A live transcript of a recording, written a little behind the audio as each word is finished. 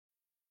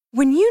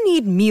When you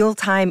need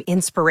mealtime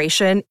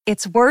inspiration,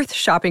 it's worth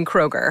shopping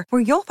Kroger,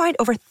 where you'll find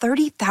over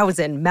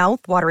 30,000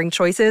 mouth-watering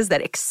choices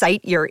that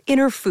excite your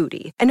inner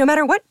foodie. And no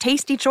matter what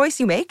tasty choice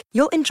you make,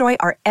 you'll enjoy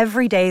our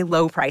everyday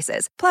low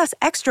prices, plus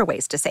extra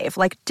ways to save,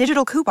 like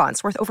digital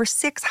coupons worth over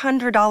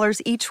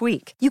 $600 each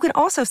week. You can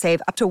also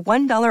save up to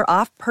 $1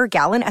 off per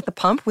gallon at the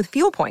pump with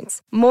fuel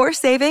points. More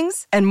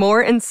savings and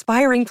more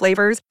inspiring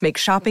flavors make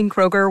shopping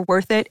Kroger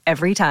worth it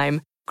every time.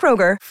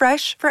 Kroger,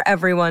 fresh for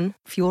everyone.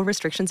 Fuel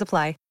restrictions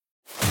apply.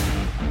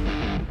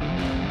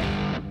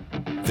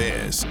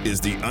 This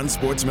is the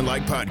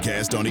Unsportsmanlike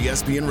Podcast on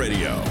ESPN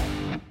Radio.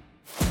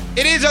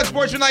 It is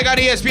Unsportsmanlike on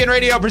ESPN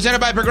Radio,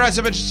 presented by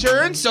Progressive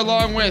Insurance,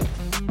 along with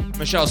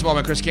Michelle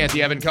Smallman, Chris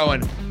Canty, Evan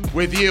Cohen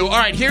with you. All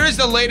right, here is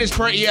the latest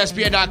per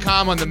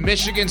ESPN.com on the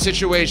Michigan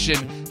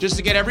situation, just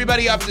to get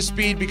everybody up to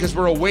speed because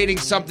we're awaiting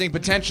something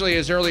potentially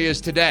as early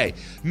as today.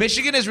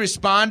 Michigan has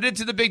responded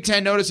to the Big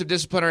Ten notice of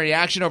disciplinary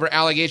action over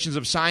allegations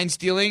of sign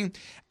stealing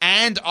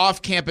and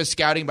off-campus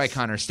scouting by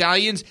Connor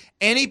Stalions.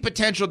 Any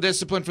potential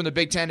discipline from the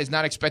Big Ten is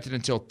not expected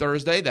until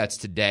Thursday. That's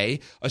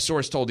today, a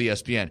source told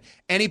ESPN.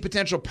 Any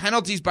potential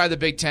penalties by the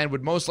Big Ten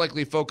would most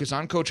likely focus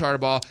on Coach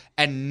Harbaugh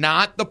and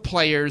not the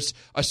players,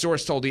 a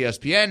source told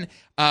ESPN.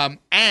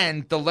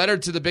 And the letter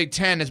to the Big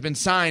Ten has been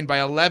signed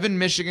by 11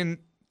 Michigan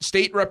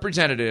state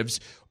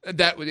representatives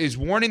that is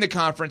warning the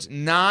conference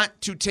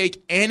not to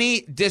take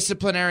any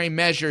disciplinary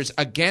measures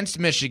against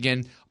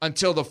Michigan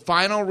until the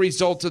final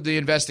result of the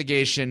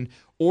investigation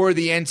or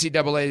the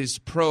NCAA's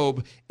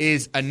probe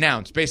is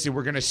announced. Basically,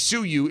 we're going to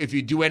sue you if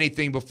you do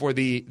anything before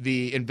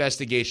the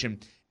investigation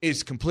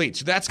is complete.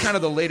 So that's kind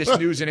of the latest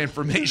news and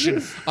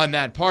information on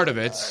that part of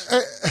it.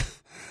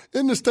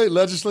 Isn't the state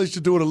legislature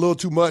doing a little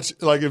too much?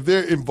 Like, if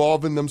they're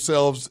involving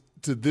themselves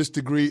to this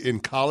degree in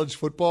college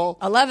football?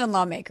 11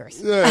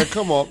 lawmakers. Yeah,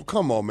 come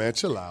on, man,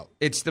 chill out.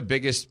 It's the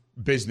biggest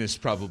business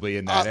probably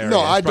in that area. No,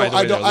 I don't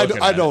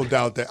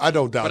doubt that. I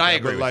don't doubt that. But I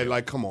agree.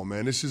 Like, come on,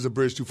 man, this is a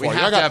bridge too far. We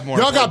have to have more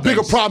y'all got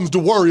bigger problems to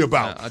worry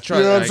about. You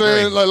know what I'm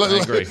saying? I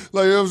agree.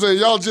 Like, you know what I'm saying?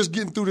 Y'all just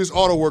getting through this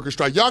auto worker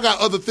strike. Y'all got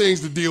other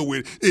things to deal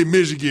with in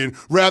Michigan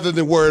rather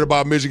than worried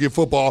about Michigan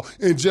football.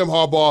 And Jim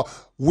Harbaugh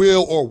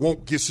will or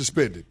won't get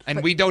suspended.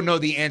 And we don't know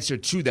the answer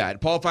to that.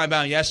 Paul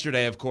Feinbaum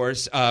yesterday, of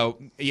course,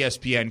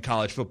 ESPN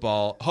college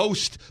football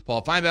host,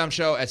 Paul Feinbaum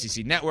Show,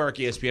 SEC Network,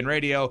 ESPN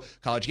Radio,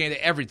 College Game Day,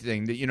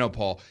 everything that you know,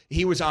 Paul.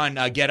 He was on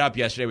Get Up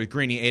yesterday with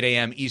Greeny, 8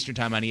 a.m. Eastern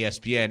Time on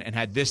ESPN, and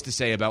had this to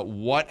say about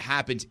what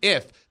happens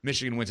if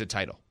Michigan wins a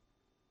title.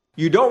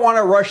 You don't want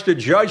to rush to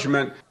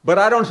judgment, but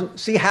I don't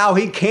see how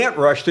he can't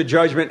rush to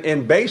judgment.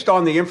 And based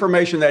on the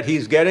information that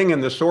he's getting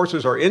and the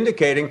sources are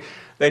indicating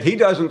that he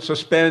doesn't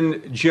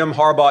suspend Jim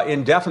Harbaugh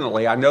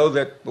indefinitely. I know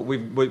that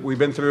we've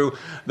been through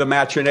the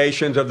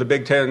machinations of the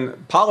Big Ten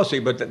policy,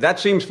 but that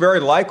seems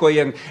very likely.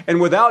 And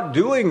without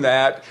doing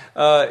that,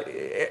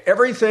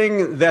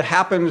 everything that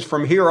happens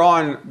from here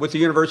on with the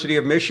University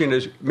of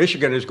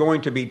Michigan is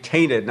going to be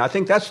tainted. And I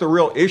think that's the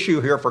real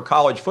issue here for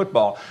college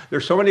football.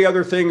 There's so many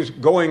other things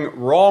going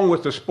wrong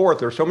with the sport.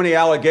 There's so many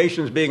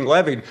allegations being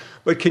levied.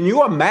 But can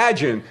you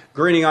imagine,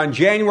 Greeny, on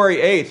January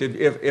 8th,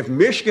 if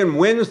Michigan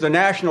wins the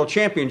national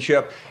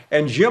championship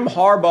and Jim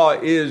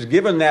Harbaugh is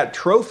given that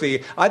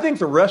trophy, I think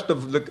the rest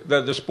of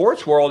the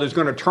sports world is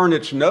going to turn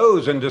its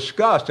nose in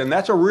disgust. And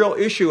that's a real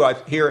issue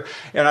here.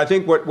 And I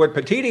think what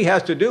Petitti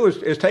has to do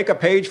is take a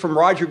page from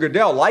Roger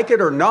Goodell, like it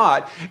or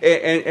not,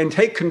 and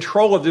take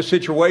control of this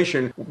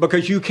situation,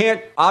 because you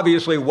can't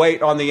obviously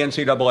wait on the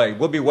NCAA.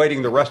 We'll be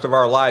waiting the rest of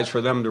our lives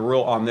for them to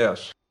rule on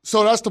this.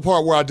 So that's the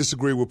part where I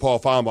disagree with Paul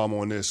Feinbaum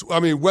on this.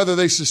 I mean, whether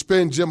they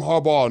suspend Jim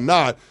Harbaugh or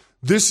not,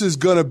 this is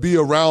going to be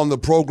around the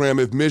program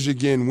if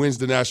Michigan wins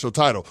the national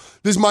title.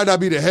 This might not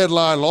be the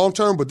headline long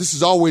term, but this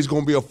is always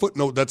going to be a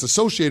footnote that's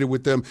associated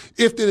with them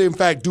if they, in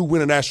fact, do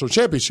win a national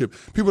championship.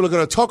 People are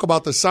going to talk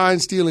about the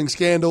sign-stealing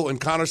scandal and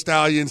Connor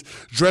Stalions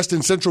dressed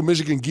in Central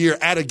Michigan gear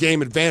at a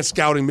game, advanced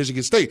scouting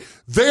Michigan State.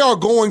 They are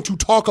going to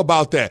talk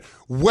about that,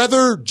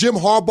 whether Jim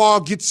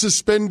Harbaugh gets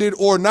suspended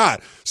or not.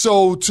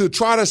 So to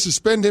try to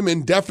suspend him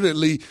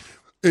indefinitely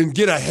and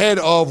get ahead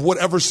of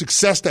whatever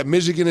success that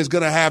Michigan is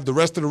going to have the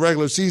rest of the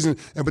regular season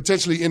and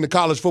potentially in the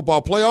college football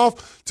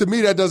playoff, to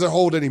me, that doesn't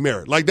hold any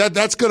merit. Like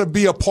that's going to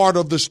be a part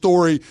of the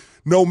story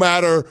no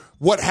matter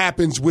what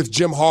happens with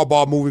Jim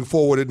Harbaugh moving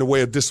forward in the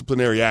way of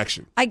disciplinary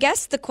action. I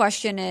guess the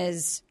question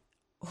is,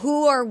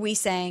 who are we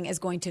saying is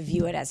going to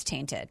view it as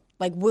tainted?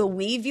 Like, will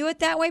we view it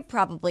that way?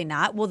 Probably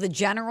not. Will the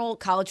general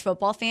college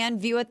football fan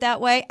view it that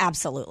way?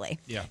 Absolutely.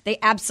 Yeah. They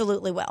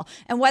absolutely will.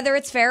 And whether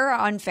it's fair or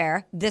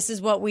unfair, this is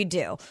what we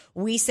do.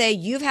 We say,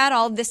 you've had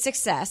all this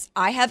success.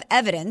 I have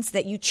evidence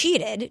that you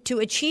cheated to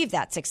achieve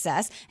that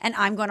success, and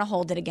I'm going to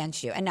hold it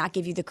against you and not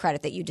give you the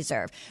credit that you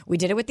deserve. We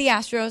did it with the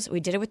Astros.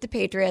 We did it with the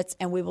Patriots,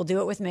 and we will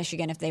do it with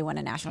Michigan if they win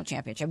a national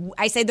championship.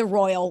 I say the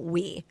royal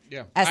we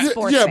as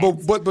sports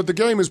fans. but the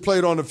game is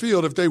played on the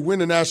field. If they win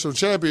the national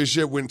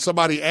championship, when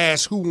somebody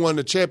asks who won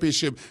the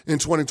championship in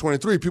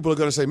 2023, people are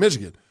going to say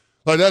Michigan.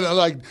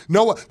 Again,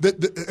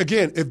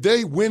 if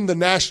they win the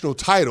national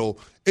title,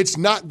 it's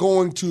not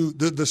going to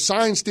the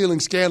sign-stealing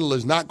scandal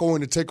is not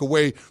going to take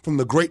away from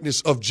the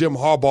greatness of Jim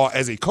Harbaugh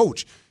as a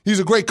coach. He's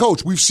a great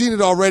coach. We've seen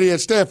it already at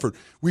Stanford.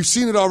 We've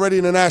seen it already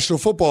in the National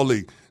Football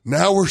League.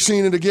 Now we're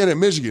seeing it again at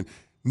Michigan.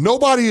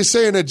 Nobody is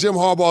saying that Jim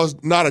Harbaugh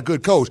is not a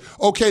good coach.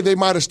 Okay, they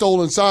might have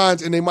stolen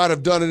signs and they might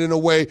have done it in a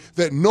way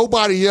that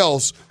nobody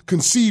else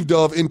conceived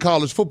of in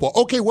college football.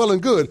 Okay, well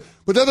and good,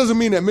 but that doesn't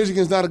mean that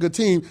Michigan's not a good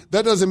team.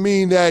 That doesn't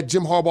mean that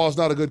Jim Harbaugh is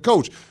not a good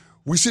coach.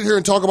 We sit here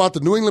and talk about the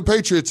New England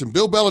Patriots and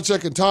Bill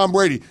Belichick and Tom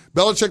Brady.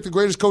 Belichick, the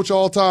greatest coach of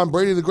all time.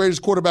 Brady, the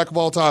greatest quarterback of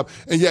all time.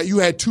 And yet you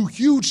had two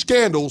huge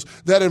scandals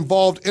that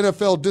involved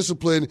NFL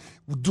discipline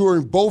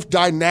during both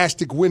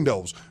dynastic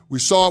windows. We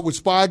saw it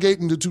with Spygate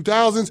in the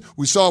 2000s.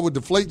 We saw it with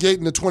Deflategate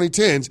in the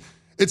 2010s.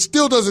 It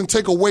still doesn't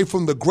take away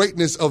from the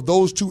greatness of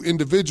those two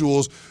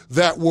individuals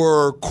that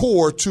were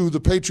core to the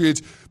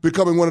Patriots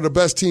becoming one of the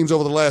best teams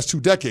over the last 2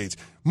 decades.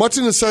 Much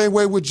in the same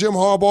way with Jim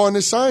Harbaugh and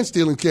his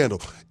sign-stealing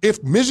scandal.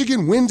 If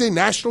Michigan wins a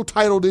national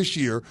title this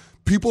year,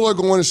 people are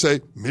going to say,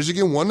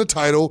 Michigan won the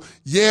title.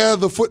 Yeah,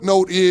 the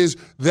footnote is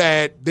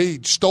that they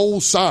stole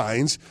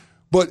signs,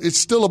 but it's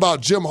still about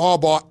Jim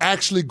Harbaugh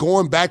actually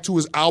going back to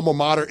his alma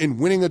mater and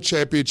winning a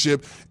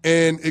championship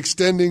and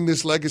extending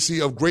this legacy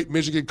of great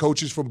Michigan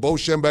coaches from Bo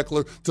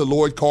Schembechler to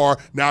Lloyd Carr.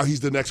 Now he's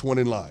the next one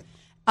in line.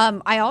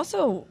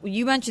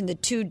 You mentioned the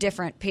 2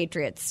 different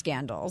Patriots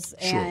scandals.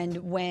 Sure. And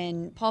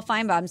when Paul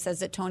Feinbaum says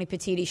that Tony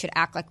Petitti should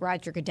act like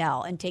Roger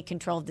Goodell and take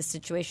control of the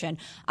situation,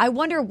 I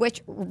wonder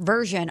which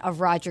version of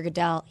Roger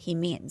Goodell he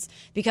means.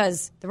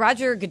 Because the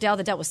Roger Goodell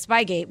that dealt with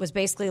Spygate was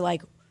basically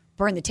like,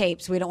 burn the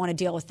tapes. We don't want to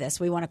deal with this.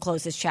 We want to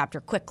close this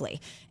chapter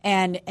quickly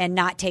and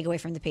not take away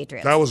from the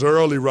Patriots. That was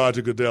early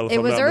Roger Goodell, if it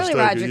I'm was not early mistaken.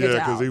 Roger Goodell.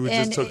 Yeah, because he was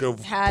just took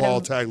over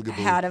Paul Tagliabue.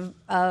 Had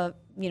a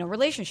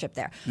relationship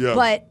there. Yeah.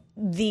 But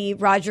the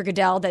Roger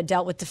Goodell that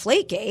dealt with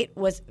Deflategate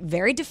was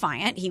very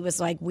defiant. He was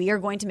like, we are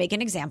going to make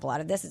an example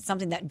out of this. It's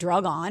something that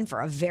drug on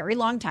for a very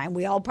long time.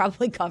 We all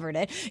probably covered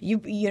it.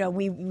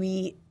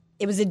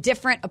 It was a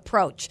different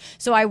approach.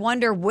 So I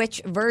wonder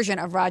which version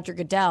of Roger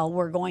Goodell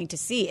we're going to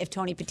see if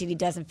Tony Petitti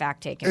does, in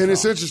fact, take control. And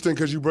it's interesting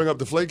because you bring up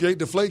Deflategate.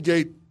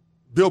 Deflategate,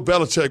 Bill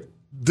Belichick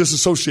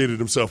disassociated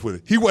himself with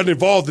it. He wasn't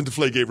involved in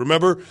Deflategate,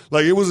 remember?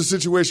 Like, it was a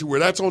situation where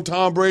that's on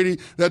Tom Brady,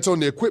 that's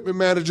on the equipment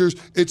managers,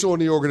 it's on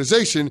the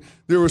organization.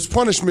 There was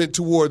punishment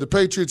toward the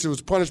Patriots, there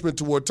was punishment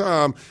toward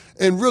Tom,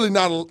 and really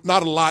not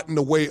a lot in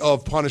the way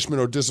of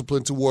punishment or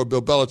discipline toward Bill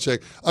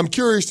Belichick. I'm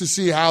curious to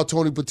see how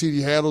Tony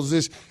Petitti handles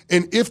this,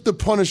 and if the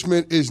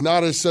punishment is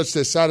not as such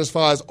that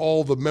satisfies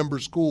all the member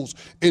schools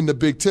in the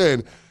Big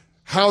Ten,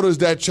 how does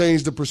that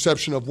change the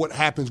perception of what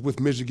happens with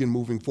Michigan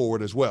moving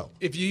forward as well?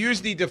 If you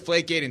use the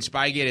Deflategate and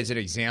Spygate as an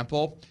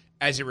example,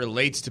 as it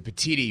relates to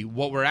Petitti,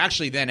 what we're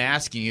actually then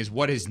asking is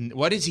what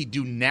does he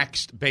do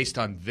next based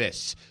on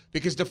this?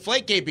 Because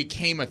Deflategate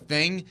became a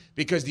thing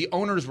because the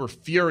owners were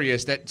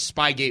furious that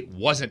Spygate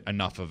wasn't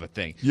enough of a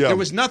thing. Yeah. There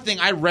was nothing.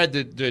 I read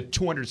the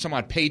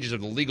 200-some-odd pages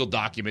of the legal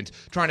documents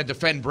trying to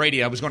defend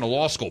Brady. I was going to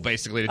law school,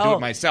 basically, to do it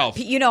myself.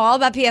 You know all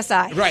about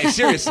PSI. Right,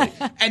 seriously.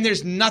 And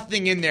there's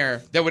nothing in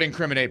there that would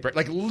incriminate Brady.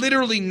 Like,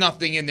 literally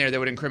nothing in there that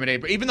would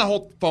incriminate Brady. Even the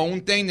whole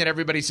phone thing that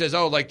everybody says,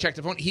 check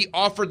the phone. He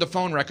offered the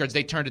phone records.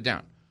 They turned it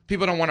down.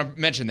 People don't want to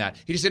mention that.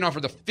 He just didn't offer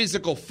the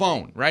physical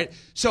phone, right?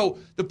 So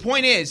the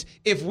point is,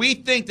 if we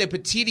think that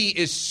Petitti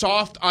is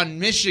soft on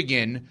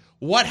Michigan,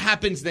 what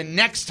happens the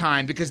next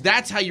time? Because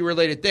that's how you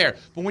relate it there.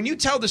 But when you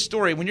tell the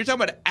story, when you're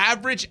talking about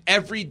average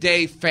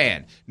everyday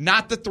fan,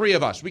 not the 3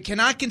 of us, we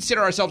cannot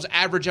consider ourselves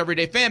average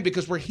everyday fan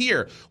because we're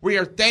here. We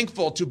are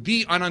thankful to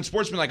be on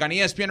Unsportsmanlike, on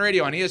ESPN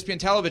Radio, on ESPN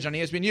Television, on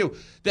ESPNU.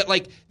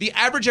 That the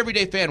average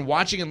everyday fan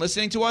watching and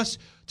listening to us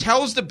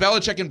tells the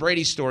Belichick and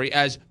Brady story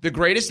as the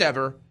greatest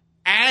ever,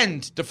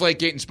 and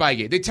Deflategate and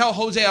Spygate. They tell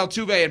Jose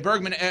Altuve and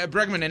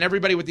Bregman and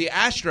everybody with the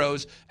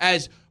Astros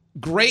as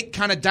great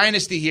kind of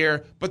dynasty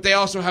here, but they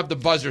also have the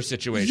buzzer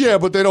situation. Yeah,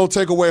 but they don't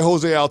take away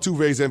Jose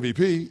Altuve's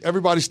MVP.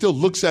 Everybody still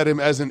looks at him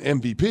as an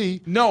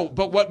MVP. No,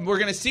 but what we're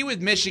going to see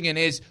with Michigan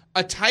is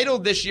a title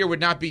this year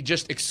would not be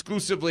just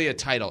exclusively a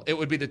title. It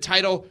would be the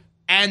title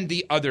and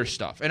the other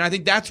stuff. And I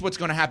think that's what's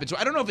going to happen. So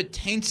I don't know if it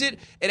taints it.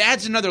 It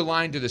adds another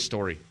line to the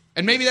story.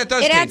 And maybe that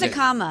does taint it. It adds a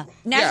comma.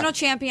 National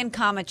champion,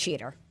 comma,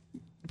 cheater.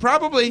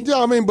 Probably.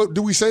 Yeah, but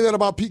do we say that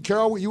about Pete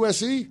Carroll with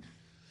USC?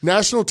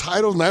 National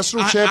titles,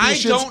 national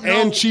championships,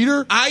 and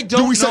cheater? I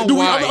don't know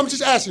why. I'm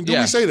just asking, do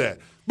we say that?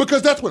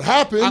 Because that's what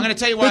happened. I'm going to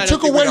tell you why. They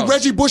took away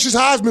Reggie Bush's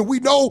Heisman. We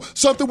know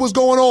something was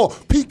going on.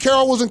 Pete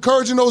Carroll was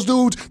encouraging those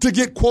dudes to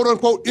get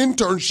quote-unquote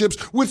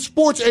internships with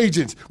sports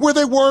agents where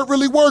they weren't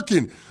really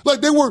working.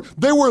 Like they were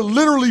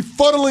literally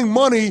funneling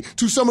money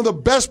to some of the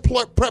best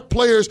prep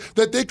players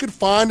that they could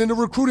find in the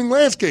recruiting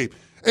landscape.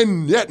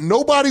 And yet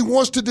nobody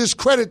wants to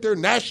discredit their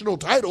national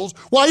titles.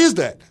 Why is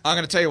that? I'm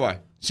going to tell you why.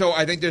 So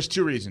I think there's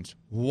 2 reasons.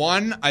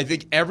 One, I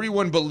think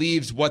everyone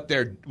believes what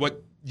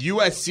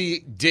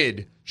USC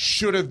did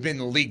should have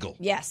been legal.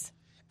 Yes.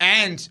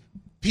 And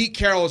Pete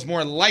Carroll is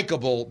more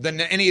likable than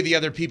any of the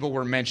other people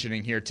we're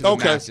mentioning here to the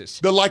masses.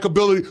 The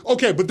likability.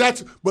 Okay,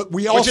 but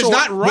we also, which is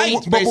not right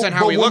based on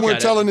how we look at it. When we're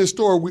telling this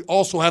story, we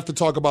also have to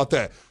talk about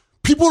that.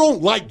 People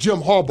don't like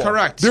Jim Harbaugh.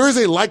 Correct. There is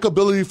a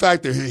likability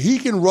factor here. He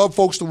can rub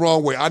folks the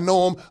wrong way. I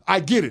know him.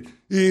 I get it.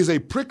 He is a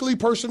prickly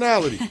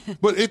personality,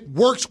 but it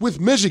works with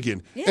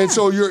Michigan. Yeah. And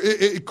so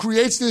it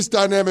creates this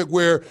dynamic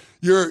where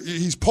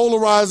he's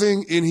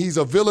polarizing and he's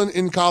a villain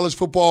in college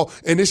football,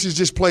 and this is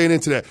just playing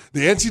into that.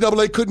 The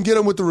NCAA couldn't get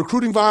him with the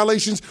recruiting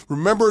violations.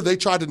 Remember, they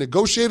tried to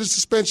negotiate a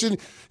suspension.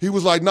 He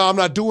was like, no, I'm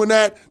not doing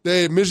that.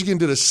 Michigan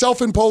did a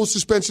self-imposed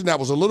suspension that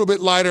was a little bit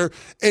lighter.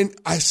 And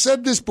I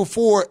said this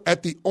before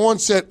at the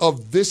onset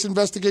of this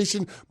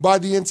investigation by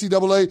the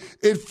NCAA.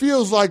 It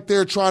feels like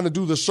they're trying to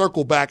do the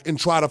circle back and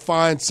try to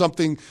find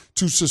something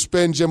to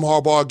suspend Jim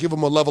Harbaugh, give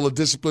him a level of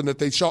discipline that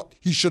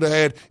he should have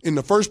had in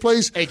the first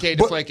place. A.K.A.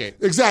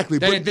 Deflategate. Exactly.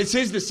 Then this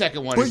is the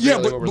second one. But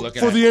what we're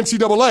looking at. For the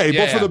NCAA.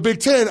 But for the Big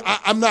Ten,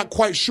 I'm not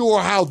quite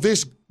sure how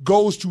this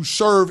goes to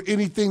serve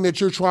anything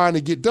that you're trying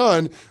to get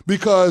done,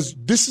 because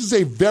this is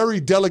a very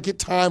delicate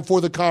time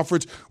for the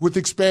conference with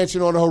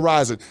expansion on the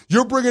horizon.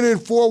 You're bringing in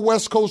 4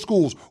 West Coast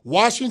schools,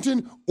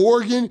 Washington,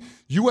 Oregon,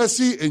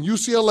 USC, and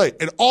UCLA,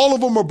 and all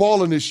of them are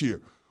balling this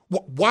year.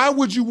 Why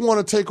would you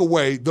want to take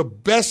away the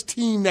best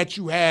team that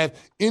you have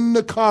in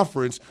the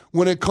conference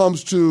when it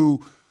comes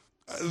to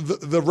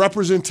the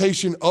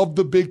representation of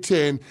the Big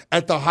Ten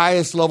at the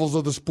highest levels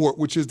of the sport,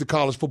 which is the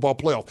college football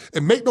playoff?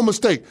 And make no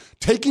mistake,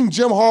 taking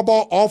Jim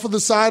Harbaugh off of the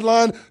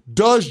sideline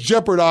does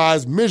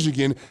jeopardize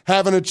Michigan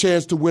having a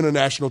chance to win a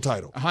national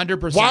title.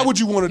 100%. Why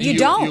would you want to do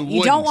that?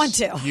 You don't want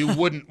to. You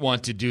wouldn't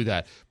want to do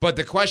that. But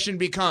the question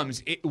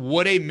becomes,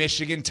 would a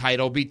Michigan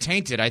title be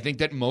tainted? I think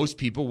that most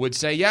people would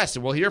say yes.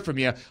 And we'll hear from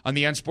you on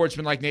the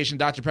Unsportsmanlike Nation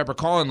Dr. Pepper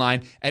call-in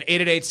line at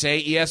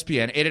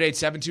 888-SAY-ESPN,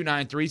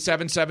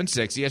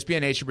 888-729-3776.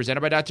 ESPN Nation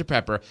presented by Dr.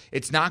 Pepper.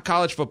 It's not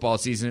college football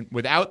season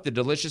without the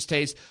delicious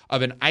taste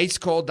of an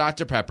ice-cold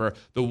Dr. Pepper,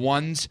 the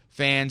ones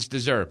fans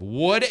deserve.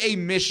 Would a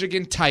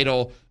Michigan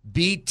title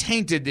be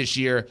tainted this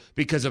year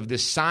because of the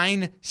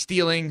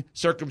sign-stealing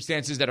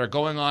circumstances that are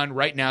going on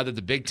right now that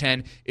the Big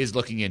Ten is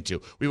looking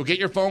into? We will get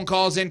your phone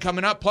calls in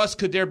coming up. Plus,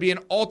 could there be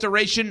an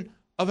alteration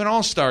of an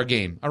all-star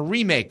game, a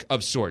remake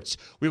of sorts?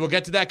 We will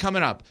get to that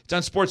coming up. It's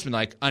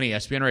Unsportsmanlike on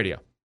ESPN Radio.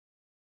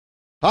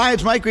 Hi,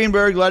 it's Mike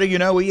Greenberg letting you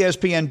know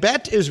ESPN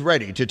Bet is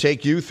ready to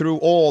take you through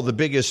all the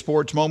biggest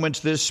sports moments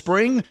this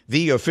spring.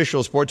 The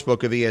official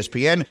sportsbook of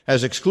ESPN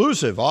has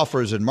exclusive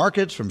offers and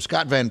markets from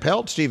Scott Van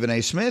Pelt, Stephen A.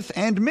 Smith,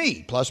 and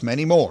me, plus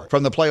many more.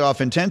 From the playoff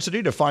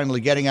intensity to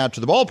finally getting out to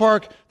the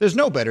ballpark, there's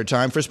no better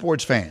time for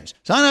sports fans.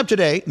 Sign up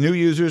today. New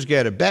users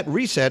get a bet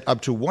reset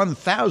up to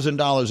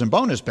 $1,000 in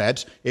bonus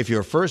bets if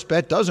your first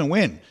bet doesn't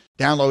win.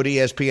 Download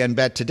ESPN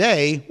Bet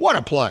today. What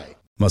a play.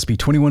 Must be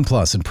 21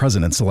 plus and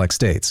present in select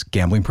states.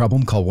 Gambling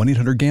problem? Call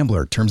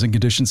 1-800-GAMBLER. Terms and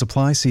conditions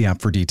apply. See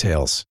app for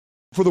details.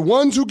 For the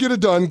ones who get it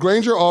done,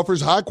 Grainger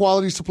offers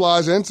high-quality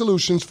supplies and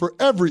solutions for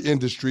every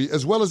industry,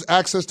 as well as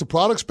access to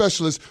product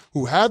specialists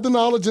who have the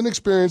knowledge and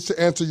experience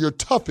to answer your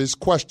toughest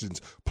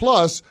questions.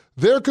 Plus,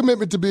 their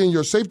commitment to being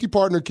your safety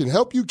partner can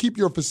help you keep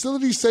your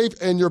facility safe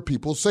and your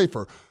people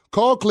safer.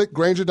 Call, click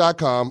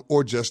Grainger.com,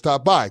 or just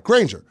stop by.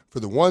 Grainger, for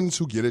the ones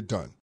who get it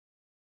done.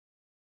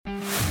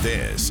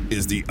 This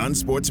is the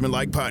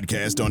Unsportsmanlike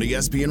Podcast on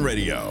ESPN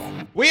Radio.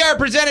 We are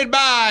presented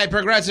by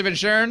Progressive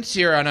Insurance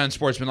here on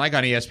Unsportsmanlike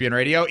on ESPN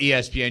Radio,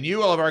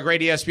 ESPNU, all of our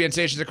great ESPN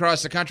stations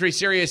across the country,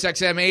 Sirius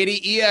XM 80,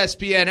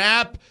 ESPN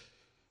app.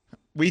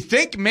 We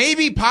think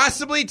maybe,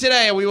 possibly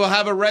today, we will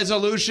have a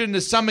resolution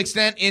to some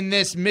extent in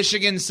this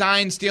Michigan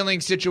sign-stealing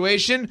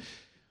situation.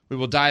 We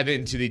will dive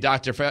into the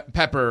Dr.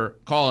 Pepper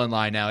call-in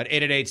line now at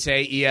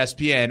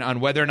 888-SAY-ESPN on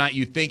whether or not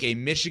you think a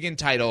Michigan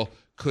title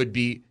could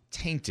be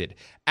tainted.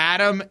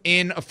 Adam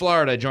in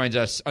Florida joins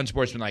us,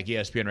 Unsportsmanlike,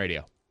 ESPN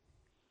Radio.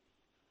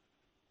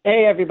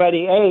 Hey,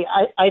 everybody. Hey,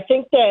 I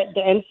think that the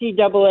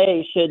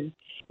NCAA should,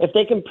 if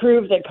they can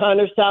prove that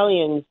Connor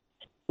Stalions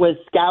was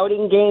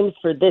scouting games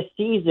for this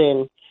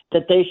season,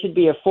 that they should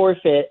be a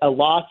forfeit, a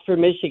loss for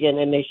Michigan,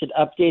 and they should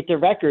update their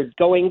records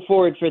going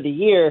forward for the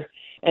year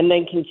and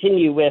then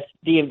continue with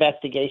the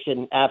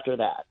investigation after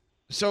that.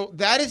 So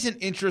that is an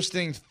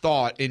interesting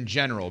thought in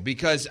general,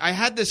 because I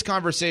had this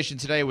conversation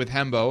today with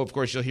Hembo. Of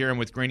course, you'll hear him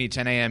with Greeny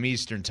 10 a.m.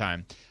 Eastern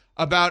time,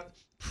 about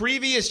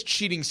previous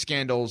cheating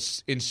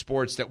scandals in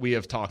sports that we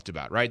have talked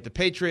about, right? The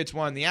Patriots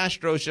one, the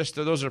Astros,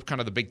 those are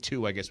kind of the big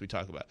two, I guess, we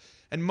talk about.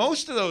 And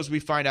most of those we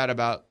find out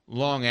about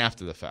long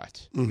after the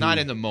fact, not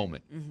in the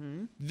moment.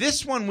 Mm-hmm.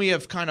 This one we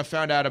have kind of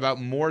found out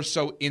about more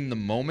so in the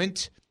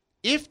moment.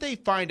 If they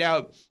find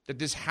out that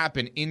this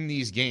happened in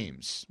these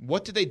games,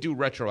 what do they do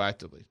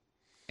retroactively?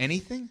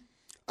 Anything?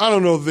 I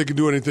don't know if they can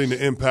do anything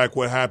to impact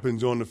what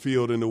happens on the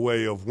field in the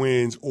way of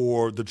wins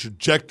or the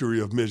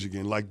trajectory of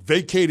Michigan. Like,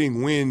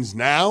 vacating wins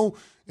now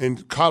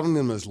and counting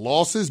them as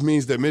losses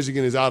means that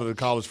Michigan is out of the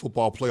college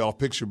football playoff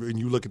picture, and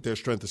you look at their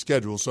strength of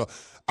schedule. So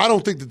I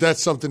don't think that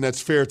that's something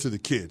that's fair to the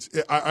kids.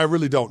 I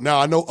really don't. Now,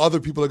 I know other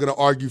people are going to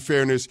argue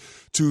fairness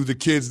to the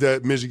kids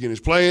that Michigan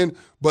is playing,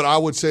 but I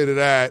would say to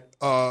that,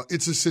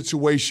 it's a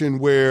situation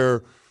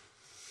where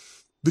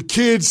the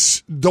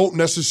kids don't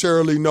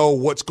necessarily know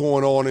what's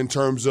going on in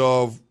terms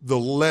of the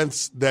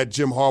lengths that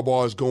Jim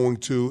Harbaugh is going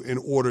to in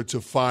order to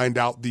find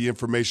out the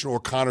information, or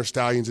Connor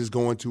Stalions is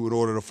going to in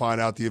order to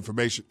find out the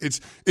information.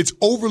 It's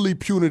overly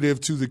punitive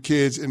to the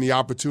kids and the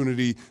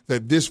opportunity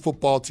that this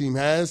football team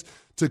has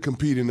to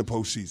compete in the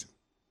postseason.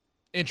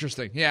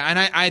 Interesting. Yeah, and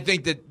I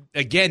think that,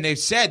 again, they've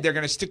said they're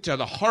going to stick to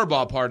the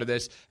Harbaugh part of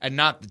this and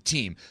not the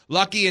team.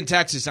 Lucky in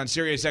Texas on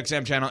Sirius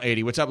XM Channel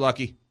 80. What's up,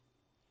 Lucky?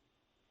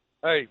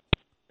 Hey.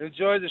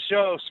 Enjoy the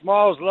show.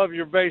 Smalls, love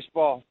your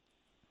baseball.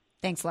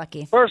 Thanks,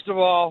 Lucky. First of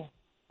all,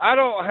 I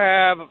don't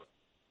have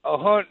a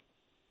hunt.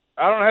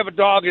 I don't have a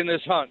dog in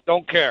this hunt.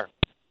 Don't care.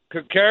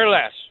 Could care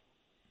less.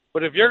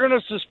 But if you're going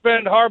to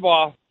suspend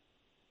Harbaugh,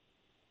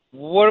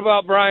 what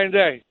about Brian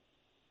Day?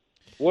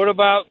 What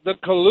about the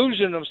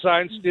collusion of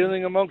sign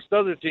stealing amongst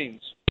other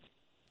teams?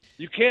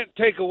 You can't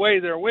take away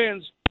their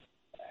wins.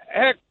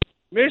 Heck,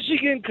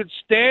 Michigan could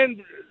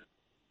stand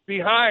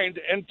behind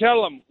and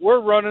tell them, we're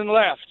running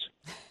left.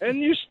 And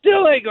you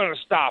still ain't going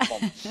to stop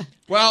them.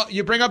 Well,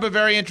 you bring up a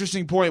very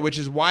interesting point, which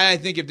is why I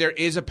think if there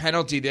is a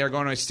penalty, they're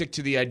going to stick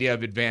to the idea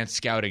of advanced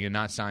scouting and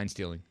not sign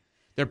stealing.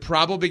 They're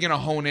probably going to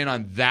hone in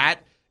on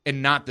that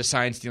and not the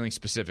sign stealing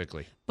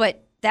specifically.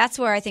 But that's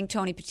where I think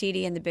Tony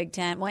Petitti and the Big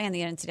Ten, well, and the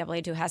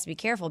NCAA too, has to be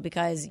careful,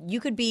 because you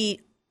could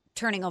be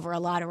turning over a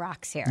lot of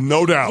rocks here.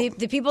 No doubt.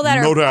 The people that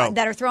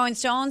are throwing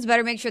stones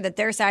better make sure that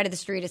their side of the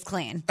street is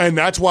clean. And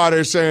that's why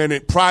they're saying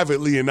it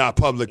privately and not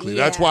publicly.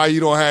 Yeah. That's why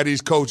you don't have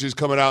these coaches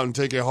coming out and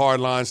taking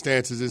hardline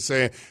stances and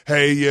saying,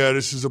 hey, yeah,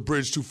 this is a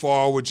bridge too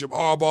far with Jim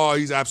Harbaugh.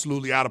 He's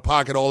absolutely out of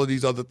pocket, all of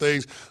these other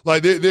things.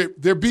 Like,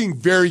 they're being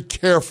very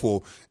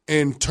careful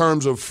in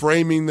terms of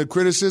framing the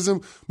criticism,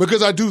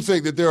 because I do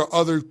think that there are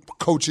other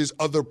coaches,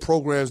 other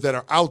programs that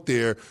are out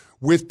there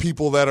with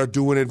people that are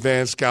doing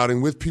advanced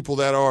scouting, with people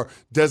that are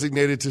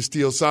designated to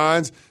steal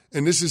signs.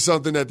 And this is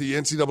something that the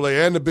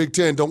NCAA and the Big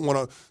Ten don't want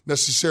to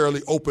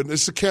necessarily open.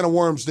 This is a can of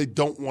worms they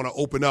don't want to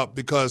open up,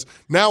 because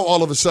now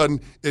all of a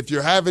sudden, if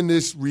you're having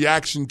this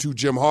reaction to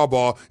Jim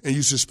Harbaugh and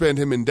you suspend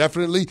him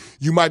indefinitely,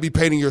 you might be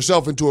painting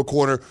yourself into a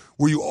corner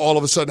where you all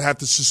of a sudden have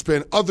to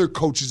suspend other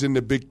coaches in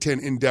the Big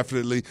Ten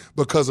indefinitely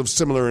because of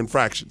similar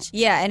infractions.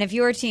 Yeah, and if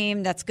you're a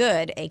team that's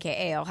good,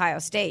 a.k.a. Ohio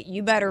State,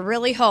 you better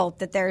really hope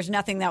that there's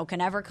nothing that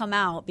can ever come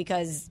out,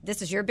 because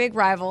this is your big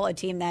rival, a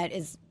team that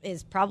is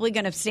probably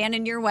going to stand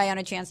in your way on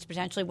a chance to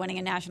potentially winning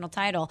a national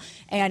title.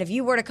 And if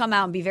you were to come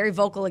out and be very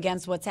vocal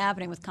against what's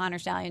happening with Connor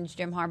Stalions,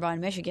 Jim Harbaugh, and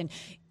Michigan,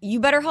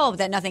 you better hope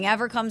that nothing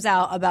ever comes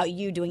out about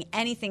you doing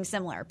anything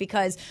similar.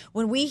 Because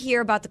when we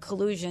hear about the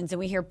collusions and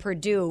we hear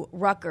Purdue,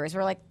 Rutgers,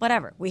 we're like,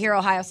 whatever. We hear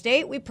Ohio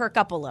State, we perk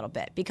up a little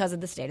bit because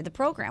of the state of the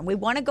program. We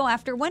want to go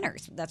after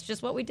winners. That's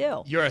just what we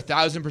do. You're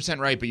 1,000%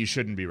 right, but you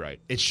shouldn't be right.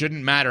 It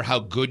shouldn't matter how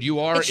good you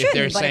are if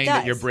they're saying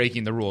that you're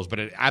breaking the rules, but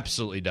it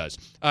absolutely does.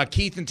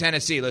 Keith in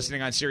Tennessee,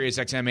 listening on Sirius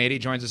XM 80,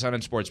 joins us on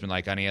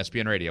Unsportsmanlike on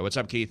ESPN Radio. What's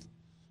up, Keith?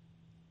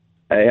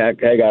 Hey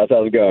guys,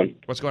 how's it going?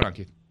 What's going on,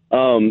 Keith?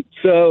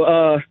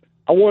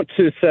 I want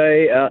to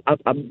say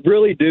I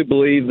really do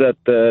believe that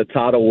the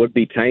title would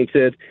be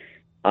tainted.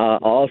 I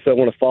also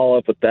want to follow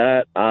up with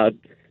that.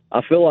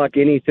 I feel like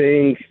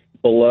anything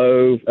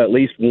below at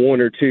least 1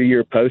 or 2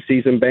 year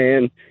postseason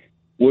ban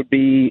would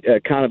be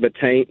kind of a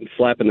taint and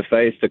slap in the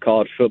face to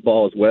college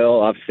football as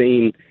well. I've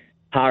seen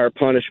higher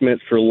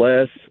punishments for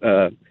less.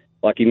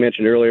 Like you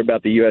mentioned earlier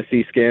about the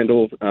USC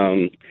scandal,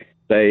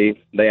 they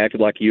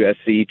acted like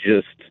USC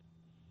just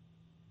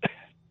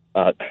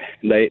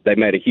they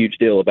made a huge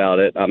deal about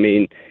it. I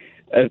mean,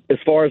 as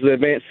far as the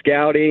advanced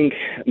scouting,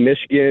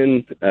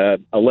 Michigan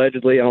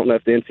allegedly, I don't know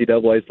if the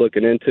NCAA is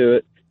looking into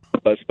it,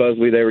 but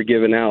supposedly they were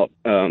giving out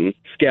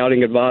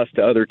scouting advice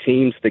to other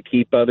teams to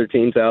keep other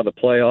teams out of the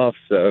playoffs.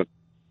 So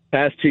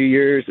past 2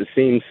 years, it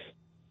seems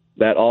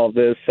that all of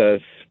this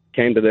has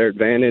came to their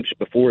advantage.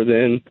 Before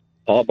then,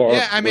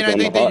 yeah, I mean, I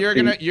think that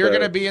you're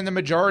gonna be in the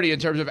majority in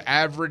terms of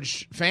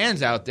average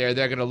fans out there.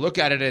 They're gonna look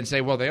at it and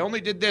say, "Well, they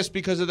only did this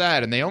because of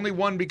that, and they only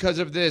won because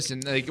of this,"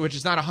 and which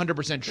is not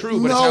 100%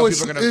 true, but it's how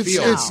people are gonna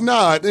feel. It's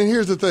not. And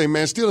here's the thing,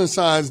 man: stealing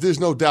signs, there's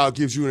no doubt,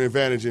 gives you an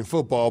advantage in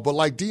football. But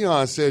like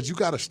Deion said, you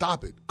got to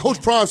stop it.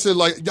 Coach Prime said,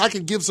 like, I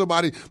can give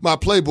somebody my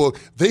playbook.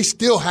 They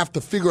still have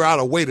to figure out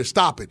a way to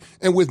stop it.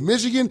 And with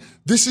Michigan,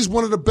 this is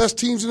one of the best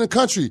teams in the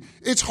country.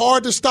 It's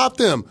hard to stop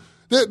them.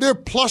 They're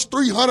plus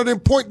 300 in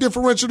point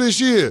differential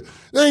this year.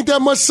 There ain't that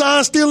much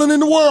sign stealing in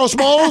the world,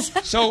 Smalls.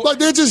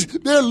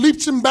 They're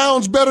leaps and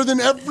bounds better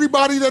than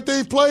everybody that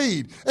they've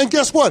played. And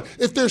guess what?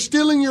 If they're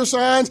stealing your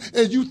signs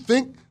and you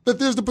think that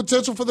there's the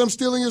potential for them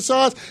stealing your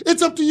signs,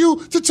 it's up to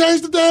you to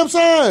change the damn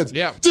signs.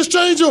 Yeah. Just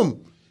change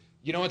them.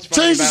 You know what's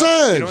funny Change the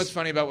signs. You know what's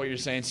funny about what you're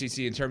saying,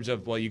 CC, in terms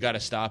of, well, you got to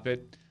stop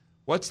it?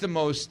 What's the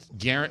most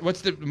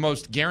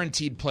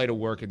guaranteed play to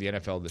work in the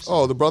NFL this season?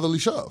 Oh, the brotherly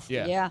shove.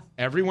 Yeah.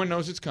 Everyone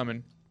knows it's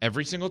coming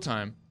every single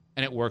time,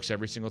 and it works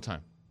every single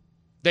time.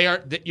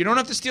 You don't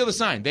have to steal the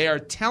sign. They are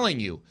telling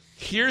you,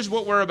 here's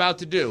what we're about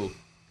to do,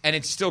 and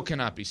it still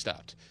cannot be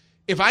stopped.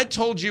 If I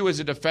told you as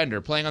a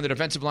defender playing on the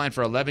defensive line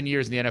for 11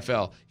 years in the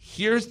NFL,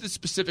 here's the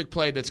specific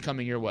play that's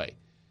coming your way,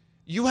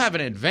 you have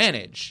an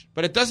advantage,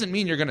 but it doesn't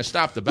mean you're going to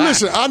stop the back.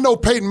 Listen, I know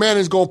Peyton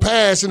Manning's going to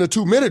pass in a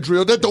 2-minute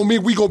drill. That don't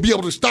mean we're going to be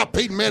able to stop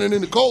Peyton Manning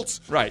in the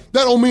Colts. Right.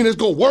 That don't mean it's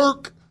going to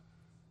work.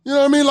 You know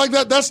what I mean? Like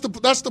that's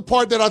the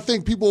part that I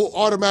think people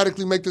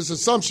automatically make this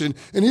assumption.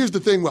 And here's the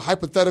thing with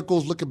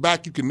hypotheticals, looking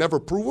back, you can never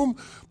prove them.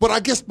 But I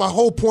guess my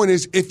whole point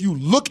is if you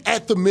look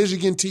at the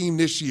Michigan team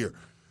this year,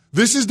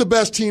 this is the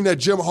best team that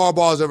Jim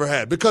Harbaugh has ever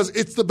had because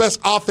it's the best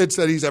offense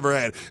that he's ever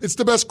had. It's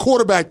the best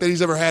quarterback that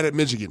he's ever had at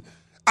Michigan.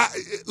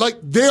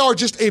 They are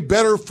just a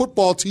better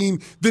football team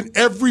than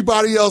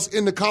everybody else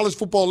in the college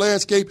football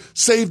landscape,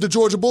 save the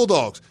Georgia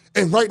Bulldogs.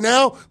 And right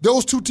now,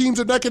 those two teams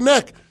are neck and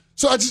neck.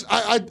 So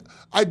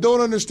I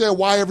don't understand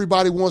why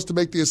everybody wants to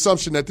make the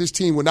assumption that this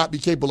team would not be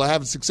capable of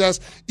having success,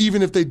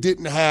 even if they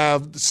didn't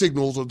have the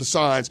signals or the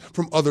signs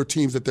from other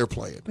teams that they're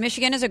playing.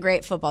 Michigan is a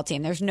great football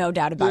team. There's no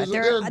doubt about it.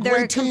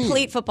 They're a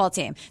complete football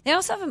team. They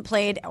also haven't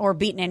played or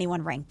beaten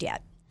anyone ranked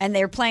yet. And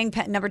they're playing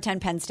number 10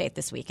 Penn State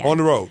this weekend. On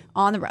the road.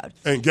 On the road.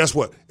 And guess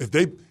what?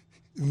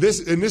 This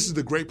is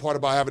the great part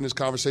about having these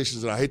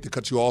conversations, and I hate to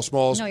cut you all,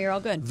 Smalls. No, you're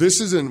all good.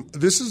 This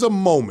is a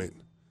moment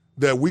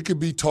that we could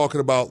be talking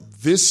about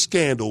this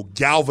scandal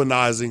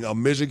galvanizing a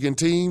Michigan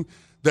team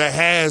that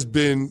has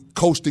been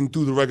coasting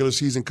through the regular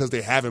season because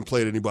they haven't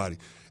played anybody.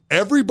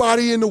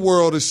 Everybody in the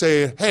world is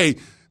saying, hey,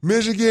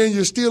 Michigan,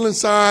 you're stealing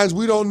signs.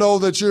 We don't know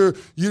that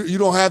you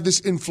don't have this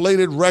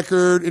inflated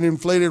record and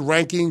inflated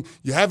ranking.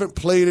 You haven't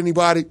played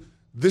anybody.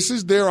 This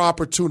is their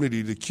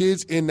opportunity, the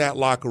kids in that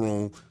locker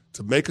room,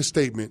 to make a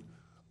statement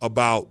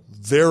about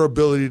their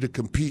ability to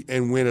compete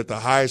and win at the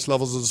highest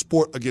levels of the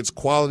sport against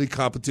quality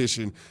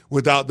competition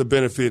without the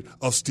benefit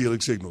of stealing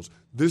signals.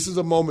 This is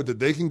a moment that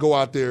they can go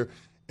out there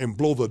and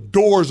blow the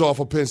doors off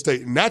of Penn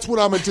State, and that's what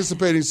I'm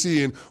anticipating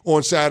seeing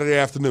on Saturday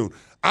afternoon.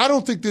 I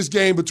don't think this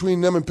game between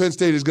them and Penn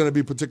State is going to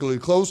be particularly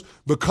close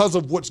because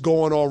of what's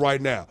going on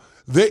right now.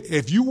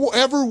 If you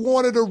ever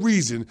wanted a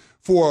reason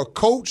for a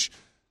coach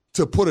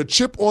to put a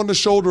chip on the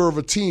shoulder of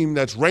a team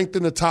that's ranked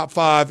in the top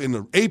 5 in the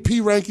AP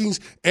rankings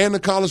and the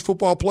college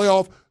football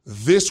playoff,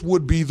 this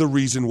would be the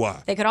reason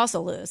why. They could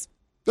also lose.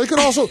 They could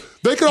also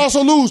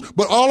lose,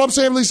 but all I'm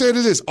saying is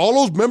this: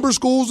 all those member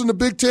schools in the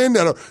Big Ten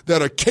that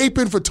are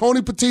caping for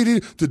Tony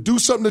Petitti to do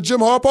something to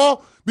Jim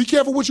Harbaugh, be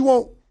careful what you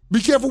want. Be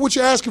careful what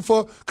you're asking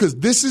for, because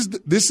this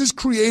is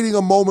creating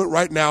a moment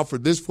right now for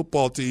this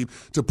football team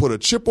to put a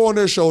chip on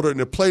their shoulder and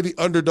to play the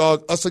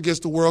underdog, us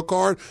against the world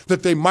card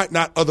that they might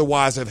not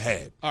otherwise have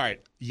had. All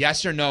right,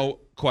 yes or no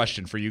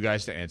question for you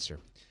guys to answer.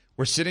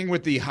 We're sitting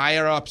with the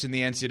higher-ups in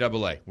the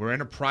NCAA. We're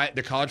in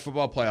the College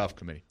Football Playoff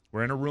Committee.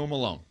 We're in a room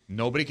alone.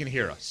 Nobody can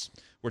hear us.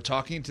 We're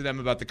talking to them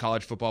about the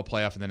College Football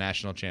Playoff and the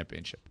National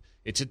Championship.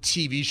 It's a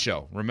TV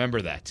show.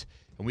 Remember that.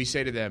 And we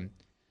say to them,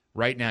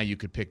 right now, you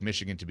could pick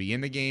Michigan to be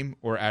in the game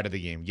or out of the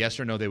game. Yes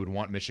or no, they would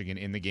want Michigan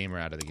in the game or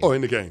out of the game? Oh,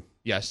 in the game.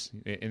 Yes.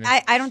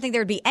 I don't think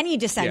there would be any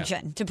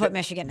dissension to put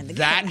Michigan in the game.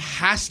 That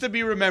has to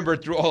be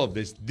remembered through all of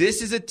this.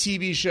 This is a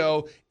TV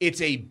show. It's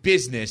a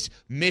business.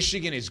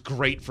 Michigan is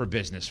great for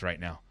business right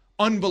now.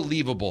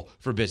 Unbelievable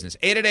for business.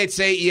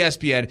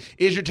 888-SAY-ESPN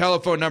is your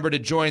telephone number to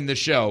join the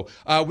show.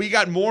 We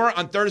got more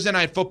on Thursday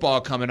Night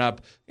Football coming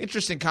up.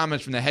 Interesting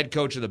comments from the head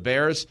coach of the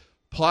Bears.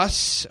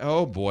 Plus,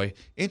 oh boy,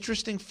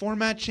 interesting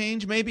format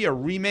change, maybe a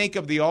remake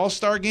of the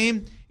All-Star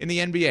game in the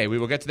NBA. We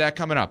will get to that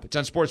coming up. It's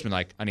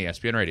Unsportsmanlike on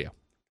ESPN Radio.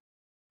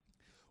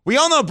 We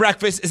all know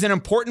breakfast is an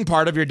important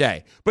part of your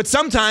day, but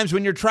sometimes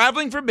when you're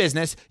traveling for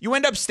business, you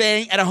end up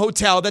staying at a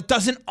hotel that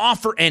doesn't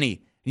offer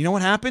any. You know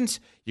what happens?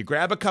 You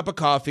grab a cup of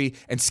coffee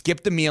and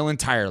skip the meal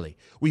entirely.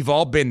 We've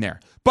all been there.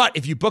 But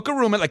if you book a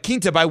room at La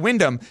Quinta by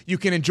Wyndham, you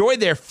can enjoy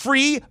their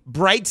free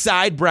Bright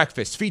Side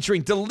breakfast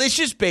featuring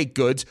delicious baked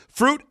goods,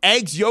 fruit,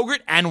 eggs,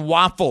 yogurt, and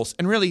waffles.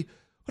 And really,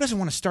 who doesn't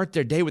want to start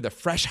their day with a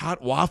fresh,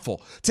 hot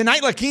waffle?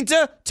 Tonight, La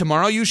Quinta,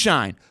 tomorrow you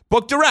shine.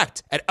 Book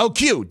direct at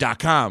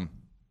lq.com.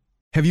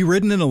 Have you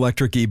ridden an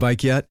electric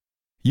e-bike yet?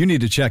 You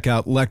need to check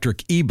out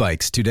Lectric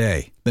E-Bikes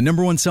today, the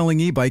 #1 selling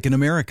e-bike in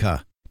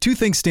America. Two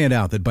things stand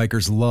out that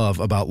bikers love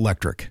about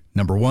Lectric.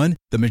 Number one,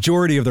 the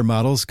majority of their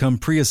models come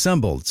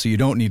pre-assembled, so you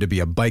don't need to be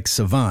a bike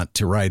savant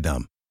to ride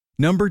them.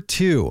 Number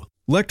two,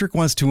 Lectric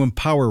wants to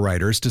empower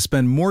riders to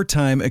spend more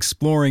time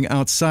exploring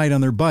outside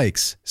on their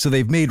bikes, so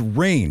they've made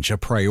range a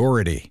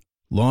priority.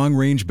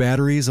 Long-range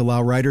batteries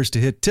allow riders to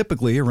hit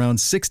typically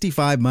around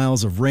 65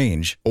 miles of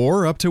range,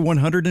 or up to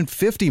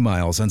 150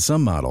 miles on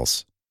some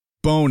models.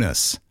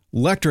 Bonus,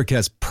 Lectric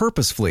has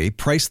purposefully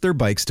priced their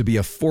bikes to be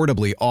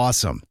affordably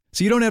awesome,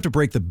 so you don't have to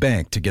break the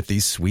bank to get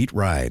these sweet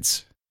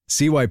rides.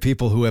 See why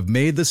people who have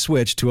made the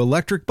switch to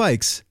electric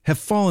bikes have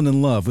fallen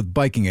in love with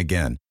biking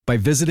again by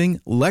visiting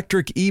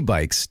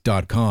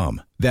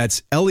lectricebikes.com.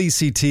 That's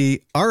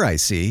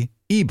LECTRIC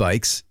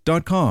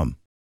ebikes.com.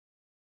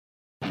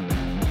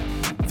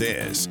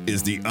 This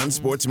is the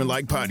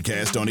Unsportsmanlike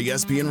Podcast on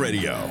ESPN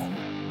Radio.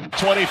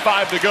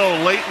 25 to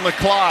go, late in the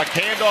clock.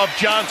 Handoff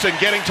Johnson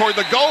getting toward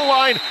the goal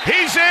line.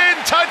 He's in.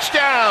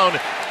 Touchdown.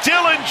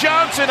 Dylan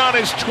Johnson on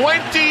his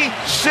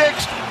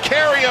 26th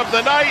carry of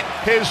the night.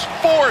 His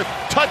 4th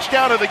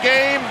touchdown of the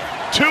game.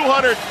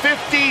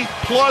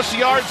 250-plus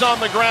yards on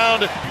the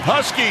ground.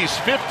 Huskies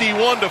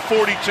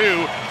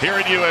 51-42 here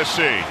at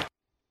USC.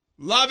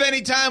 Love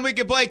anytime we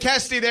can play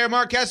Kesty there.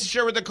 Mark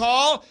Kessler with the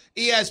call.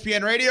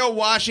 ESPN Radio,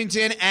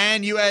 Washington,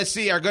 and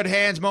USC. Our Good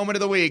Hands Moment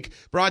of the Week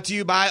brought to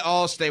you by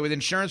Allstate. With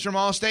insurance from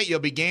Allstate, you'll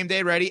be game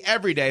day ready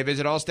every day.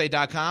 Visit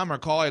allstate.com or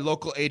call a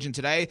local agent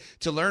today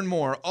to learn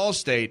more.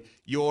 Allstate,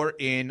 you're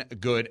in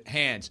good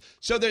hands.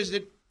 So there's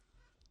the...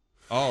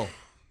 Oh.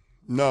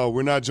 No,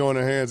 we're not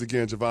joining hands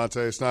again,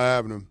 Javante. It's not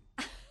happening.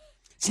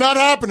 It's not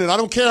happening. I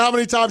don't care how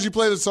many times you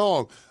play the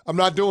song. I'm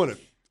not doing it.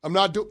 I'm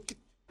not doing it.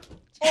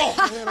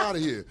 Oh, get out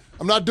of here.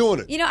 I'm not doing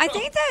it. You know, I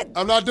think that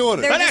I'm not doing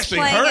it. They're That just actually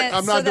playing hurt. it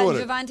I'm so not doing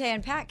that it. Javante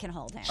and Pat can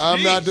hold hands.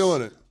 I'm not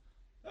doing it.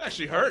 That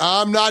actually hurt.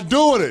 I'm not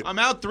doing it. I'm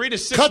out 3 to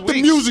 6 Cut weeks.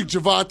 the music,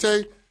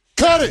 Javante.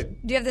 Cut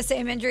it. Do you have the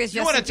same injury as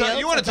You Justin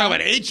Fields? want to talk about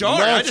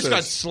HR? I just got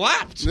Nonsense.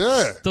 slapped.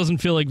 Yeah. Doesn't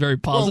feel like very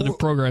positive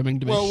programming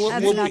to me. Well,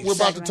 That's we're next about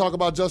to segment. talk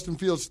about Justin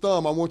Fields'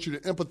 thumb. I want you to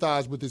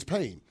empathize with his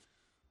pain.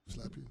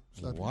 Slap you.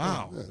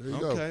 Wow. Yeah, there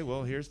you Okay, go.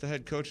 well, here's the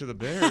head coach of the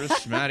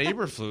Bears, Matt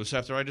Eberflus,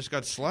 after I just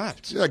got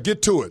slapped. Yeah,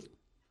 get to it.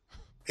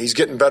 He's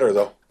getting better,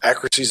 though.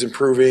 Accuracy's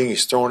improving.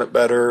 He's throwing it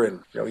better, and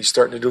he's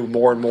starting to do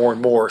more and more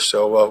and more.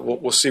 So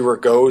we'll see where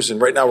it goes.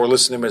 And right now we're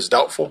listing him as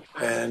doubtful,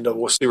 and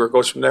we'll see where it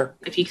goes from there.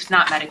 If he's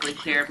not medically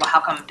cleared, well, how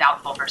come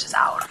doubtful versus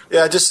out?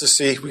 Yeah, just to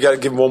see. We got to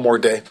give him one more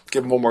day.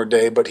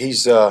 But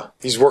he's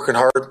working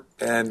hard,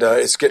 and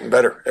it's getting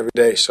better every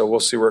day. So we'll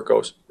see where it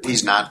goes.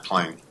 He's not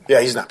playing. Yeah,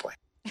 he's not playing.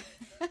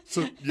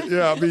 So,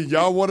 yeah, I mean,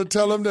 y'all want to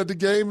tell him that the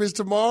game is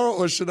tomorrow,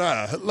 or should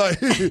I?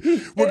 Like,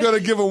 we're going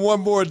to give him one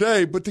more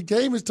day, but the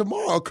game is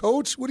tomorrow,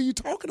 Coach. What are you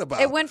talking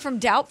about? It went from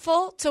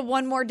doubtful to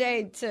one more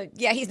day to,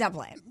 yeah, he's not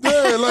playing.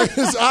 Yeah, like,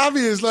 it's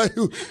obvious. Like,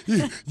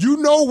 you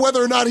know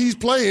whether or not he's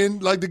playing.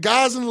 Like, the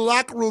guys in the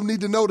locker room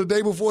need to know the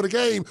day before the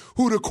game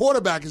who the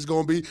quarterback is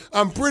going to be.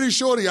 I'm pretty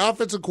sure the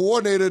offensive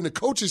coordinator and the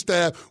coaching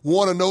staff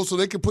want to know so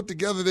they can put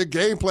together their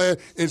game plan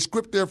and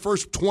script their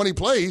first 20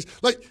 plays.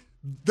 Like,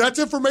 that's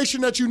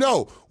information that you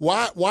know.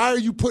 Why are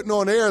you putting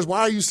on airs?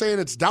 Why are you saying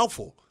it's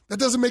doubtful? That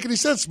doesn't make any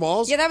sense,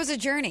 Smalls. Yeah, that was a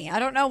journey. I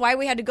don't know why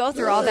we had to go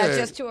through all that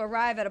just to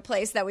arrive at a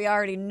place that we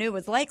already knew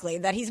was likely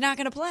that he's not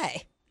going to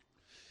play.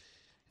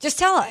 Just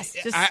tell us.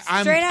 Just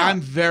straight out. I'm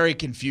very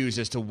confused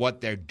as to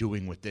what they're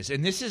doing with this,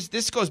 and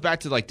this goes back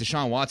to like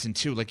Deshaun Watson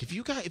too. Like if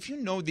you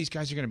know these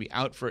guys are going to be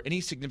out for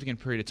any significant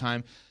period of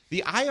time,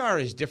 the IR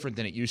is different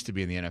than it used to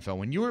be in the NFL.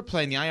 When you were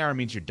playing, the IR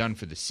means you're done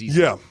for the season.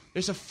 Yeah.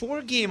 There's a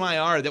 4-game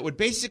IR that would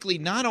basically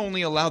not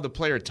only allow the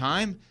player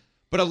time,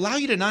 but allow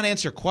you to not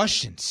answer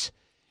questions.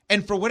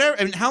 And for whatever,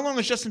 I mean, how long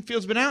has Justin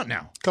Fields been out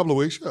now? A couple of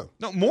weeks, yeah.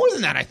 No, more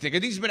than that, I think. I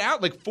think he's been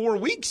out like 4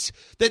 weeks.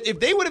 That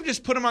if they would have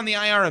just put him on the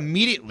IR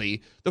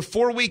immediately, the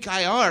 4-week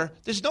IR,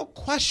 there's no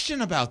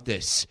question about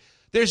this.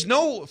 There's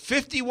no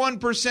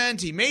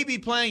 51%. He may be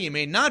playing, he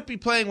may not be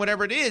playing,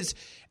 whatever it is.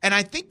 And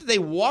I think that they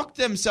walked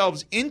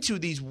themselves into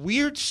these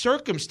weird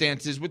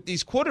circumstances with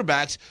these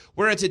quarterbacks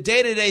where it's a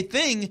day-to-day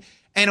thing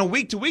and a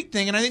week-to-week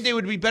thing. And I think they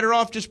would be better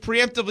off just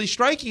preemptively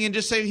striking and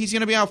just say he's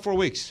going to be out 4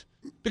 weeks.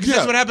 Because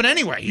that's what happened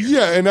anyway here.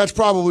 Yeah, and that's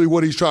probably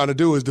what he's trying to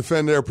do is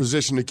defend their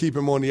position to keep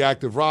him on the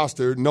active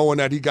roster, knowing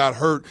that he got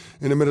hurt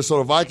in the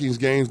Minnesota Vikings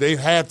games. They've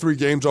had 3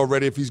 games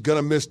already. If he's going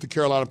to miss the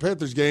Carolina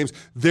Panthers games,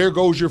 there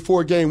goes your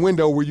 4-game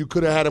window where you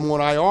could have had him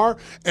on IR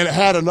and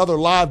had another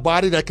live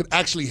body that could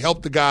actually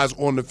help the guys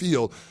on the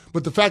field.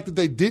 But the fact that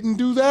they didn't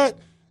do that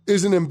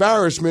is an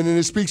embarrassment, and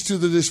it speaks to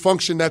the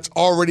dysfunction that's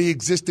already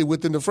existed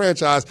within the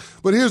franchise.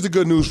 But here's the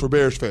good news for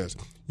Bears fans.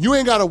 You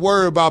ain't got to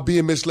worry about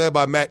being misled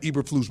by Matt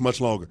Eberflus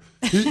much longer.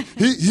 He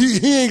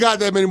ain't got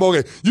that many more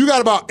games. You got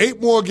about 8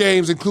 more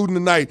games, including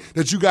tonight,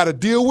 that you got to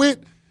deal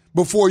with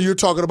before you're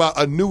talking about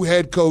a new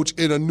head coach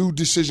and a new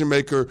decision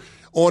maker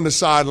on the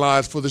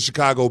sidelines for the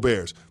Chicago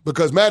Bears.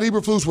 Because Matt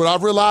Eberflus, what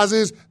I've realized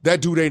is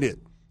that dude ain't it.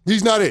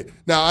 He's not it.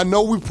 Now, I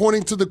know we're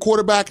pointing to the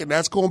quarterback, and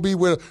that's going to be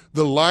where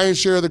the lion's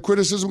share of the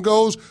criticism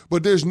goes,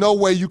 but there's no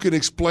way you can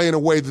explain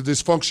away the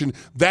dysfunction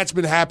that's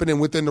been happening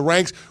within the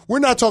ranks. We're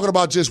not talking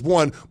about just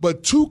one,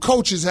 but 2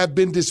 coaches have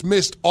been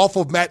dismissed off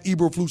of Matt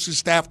Eberflus'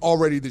 staff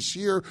already this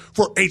year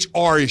for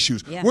HR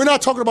issues. Yeah. We're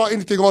not talking about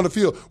anything on the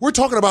field. We're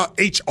talking about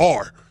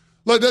HR.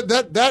 Like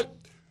that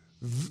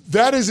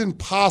is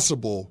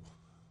impossible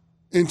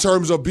in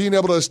terms of being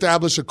able to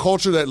establish a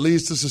culture that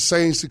leads to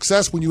sustained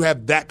success when you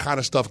have that kind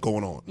of stuff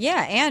going on.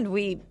 Yeah, and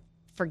we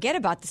forget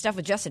about the stuff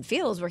with Justin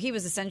Fields where he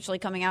was essentially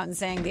coming out and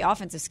saying the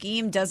offensive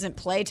scheme doesn't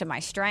play to my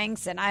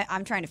strengths and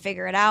I'm trying to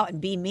figure it out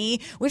and be me.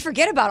 We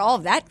forget about all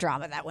of that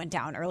drama that went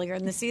down earlier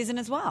in the season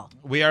as well.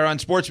 We are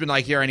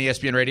Unsportsmanlike here on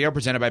ESPN Radio,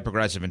 presented by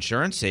Progressive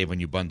Insurance. Save when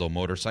you bundle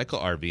motorcycle,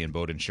 RV, and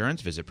boat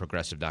insurance. Visit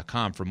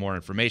Progressive.com for more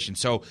information.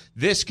 So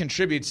this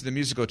contributes to the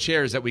musical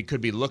chairs that we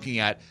could be looking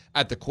at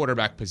the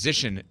quarterback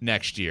position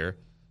next year.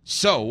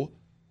 So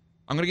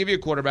I'm going to give you a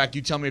quarterback.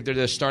 You tell me if they're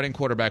the starting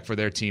quarterback for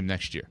their team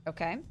next year.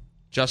 Okay.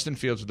 Justin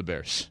Fields with the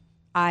Bears.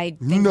 I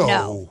think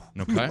no.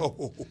 Okay.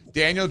 No.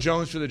 Daniel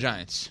Jones for the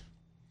Giants.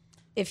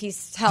 If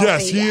he's healthy,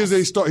 yes,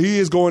 he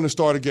is going to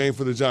start a game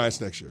for the Giants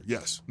next year.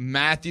 Yes.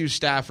 Matthew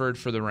Stafford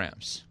for the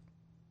Rams.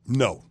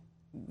 No.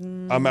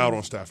 I'm out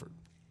on Stafford.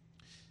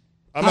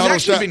 He's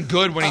actually been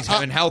good when he's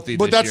been healthy.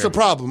 But that's year. the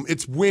problem.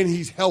 It's when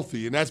he's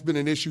healthy, and that's been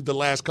an issue the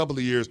last couple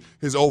of years.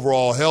 His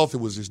overall health, it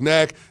was his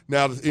neck.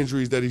 Now the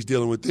injuries that he's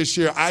dealing with this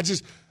year.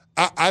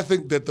 I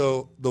think that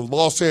the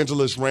Los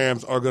Angeles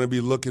Rams are going to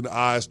be looking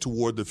eyes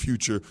toward the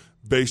future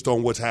based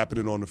on what's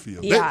happening on the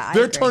field. Yeah,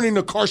 they're turning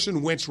to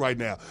Carson Wentz right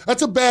now.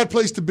 That's a bad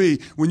place to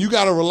be when you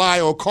got to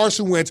rely on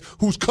Carson Wentz,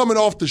 who's coming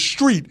off the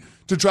street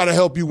to try to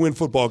help you win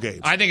football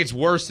games. I think it's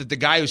worse that the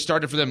guy who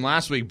started for them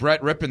last week,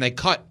 Brett Rippon, they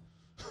cut.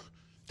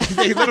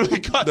 They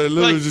literally cut. They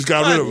literally just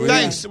got rid of him.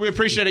 Thanks. We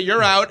appreciate it.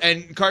 You're out,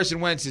 and Carson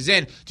Wentz is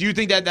in. Do you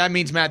think that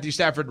means Matthew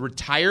Stafford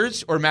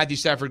retires or Matthew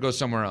Stafford goes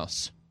somewhere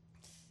else?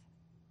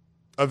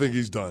 I think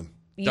he's done.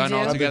 Done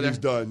altogether? I think he's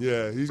done,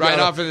 yeah. He's right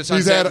off in the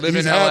sunset, live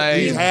in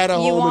L.A. He's had a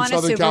home in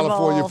Southern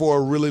California for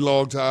a really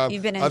long time.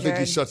 You've been I think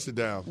he injured. shuts it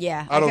down.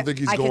 Yeah. I don't think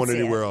he's going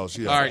anywhere else.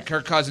 Yeah. All right,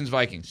 Kirk Cousins,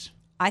 Vikings.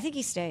 I think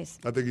he stays.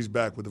 I think he's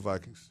back with the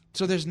Vikings.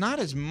 So there's not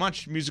as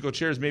much musical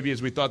chairs maybe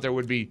as we thought there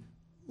would be.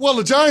 Well,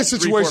 the Giants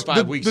situation, 3, 4,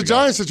 5 weeks the ago.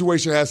 Giants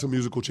situation has some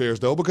musical chairs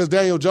though, because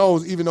Daniel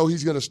Jones, even though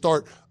he's going to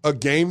start a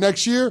game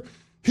next year,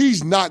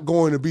 he's not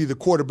going to be the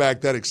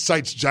quarterback that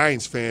excites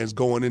Giants fans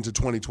going into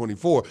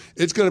 2024.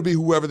 It's going to be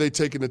whoever they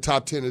take in the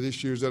top 10 of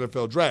this year's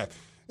NFL draft.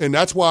 And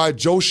that's why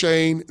Joe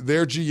Shane,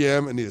 their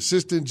GM, and the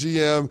assistant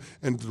GM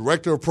and the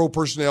director of pro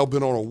personnel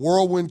been on a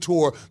whirlwind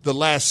tour the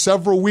last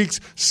several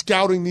weeks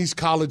scouting these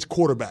college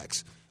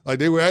quarterbacks. Like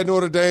they were at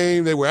Notre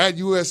Dame, they were at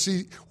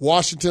USC,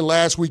 Washington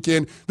last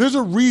weekend. There's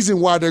a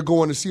reason why they're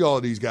going to see all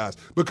of these guys,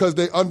 because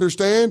they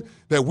understand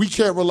that we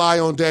can't rely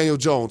on Daniel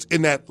Jones.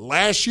 And that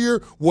last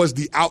year was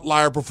the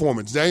outlier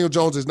performance. Daniel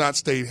Jones has not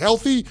stayed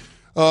healthy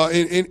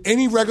in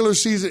any regular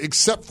season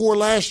except for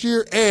last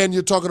year. And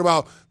you're talking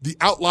about the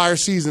outlier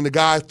season, the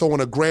guy throwing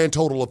a grand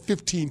total of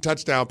 15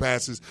 touchdown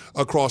passes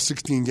across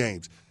 16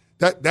 games.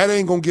 That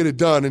ain't going to get it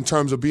done in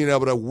terms of being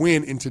able to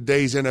win in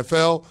today's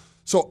NFL.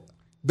 So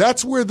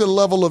that's where the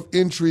level of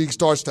intrigue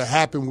starts to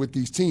happen with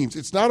these teams.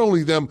 It's not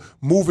only them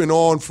moving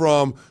on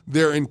from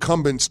their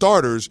incumbent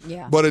starters,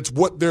 but it's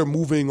what they're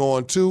moving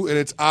on to, and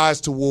it's eyes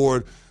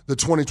toward the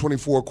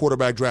 2024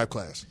 quarterback draft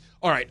class.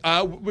 All right.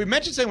 We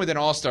mentioned something with an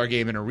all-star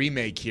game and a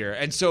remake here.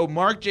 And so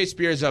Mark J.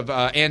 Spears of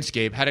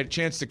Anscape had a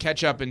chance to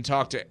catch up and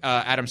talk to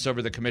Adam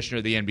Silver, the commissioner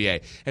of the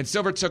NBA. And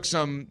Silver took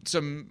some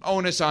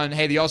onus on,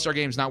 hey, the all-star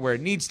game's not where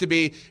it needs to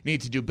be,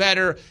 need to do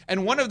better.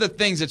 And one of the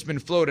things that's been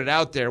floated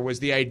out there was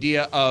the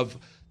idea of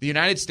the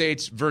United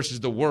States versus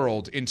the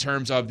world in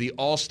terms of the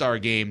all-star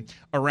game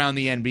around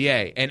the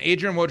NBA. And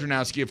Adrian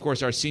Wojnarowski, of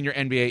course, our senior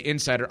NBA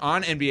insider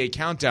on NBA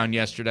Countdown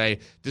yesterday,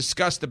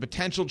 discussed the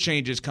potential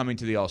changes coming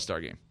to the all-star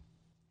game.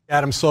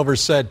 Adam Silver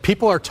said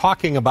people are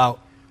talking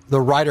about the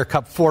Ryder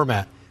Cup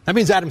format. That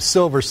means Adam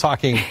Silver's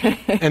talking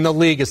and the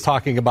league is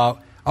talking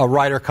about a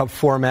Ryder Cup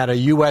format, a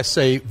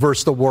USA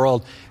versus the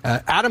world.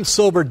 Adam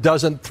Silver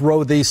doesn't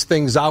throw these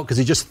things out because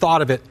he just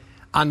thought of it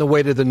on the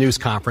way to the news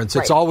conference.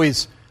 It's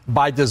always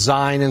by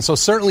design, and so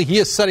certainly he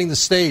is setting the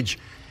stage.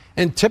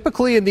 And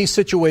typically in these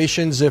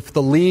situations, if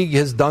the league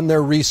has done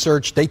their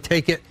research, they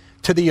take it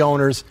to the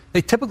owners.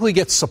 They typically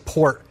get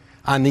support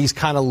on these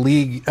kind of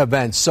league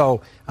events.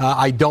 So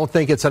I don't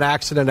think it's an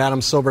accident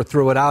Adam Silver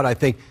threw it out. I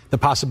think the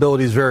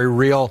possibility is very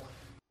real.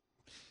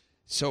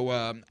 So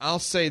I'll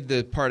say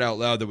the part out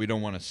loud that we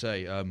don't want to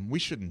say. We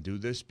shouldn't do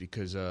this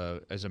because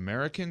as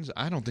Americans,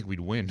 I don't think we'd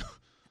win.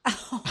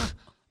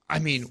 I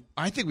mean,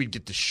 I think we'd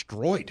get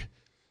destroyed.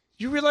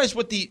 You realize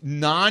what the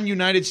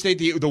non-United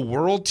States, the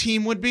world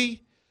team would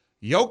be?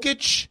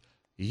 Jokic,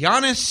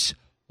 Giannis,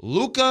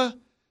 Luka,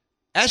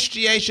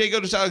 SGA, Shai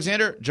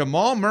Gilgeous-Alexander,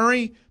 Jamal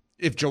Murray.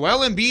 If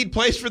Joel Embiid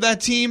plays for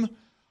that team,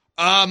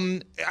 I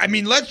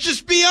mean, let's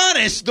just be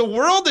honest. The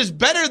world is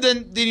better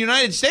than the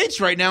United States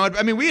right now.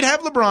 I mean, we'd have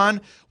LeBron,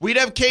 we'd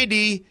have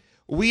KD,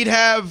 we'd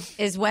have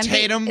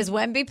Tatum. Is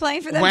Wemby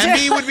playing for them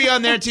Wemby too? would be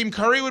on their team.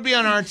 Curry would be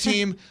on our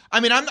team.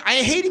 I mean, I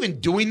hate even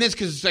doing this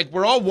because it's like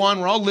we're all one.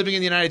 We're all living in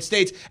the United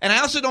States. And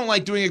I also don't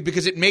like doing it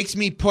because it makes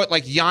me put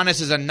like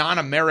Giannis as a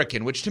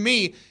non-American, which to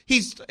me,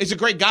 he's a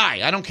great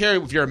guy. I don't care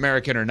if you're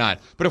American or not.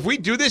 But if we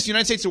do this,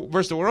 United States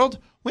versus the world,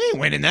 we ain't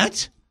winning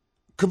that.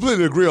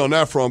 Completely agree on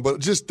that front, but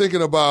just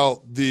thinking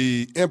about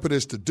the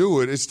impetus to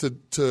do it, it's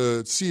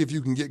to see if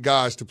you can get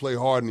guys to play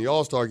hard in the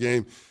All-Star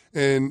game.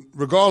 And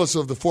regardless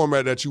of the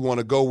format that you want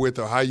to go with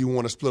or how you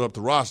want to split up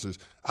the rosters,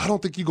 I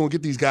don't think you're going to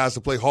get these guys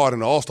to play hard in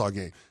the All-Star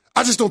game.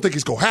 I just don't think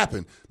it's going to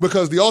happen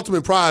because the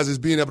ultimate prize is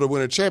being able to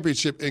win a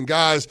championship, and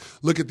guys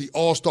look at the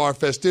All-Star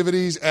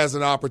festivities as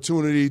an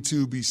opportunity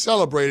to be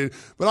celebrated,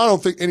 but I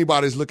don't think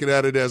anybody's looking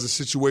at it as a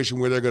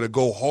situation where they're going to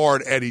go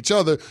hard at each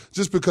other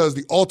just because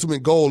the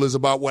ultimate goal is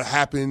about what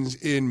happens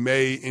in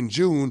May and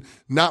June,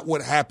 not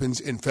what happens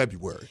in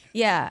February.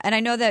 Yeah, and I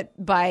know that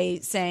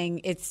by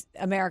saying it's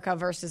America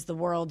versus the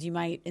world, you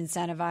might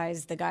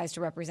incentivize the guys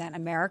to represent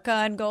America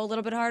and go a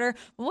little bit harder.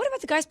 But what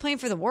about the guys playing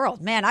for the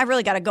world? Man, I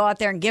really got to go out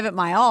there and give it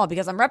my all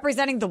because I'm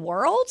representing the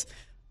world?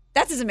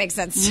 That doesn't make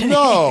sense to me.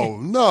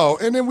 No.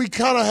 And then we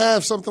kind of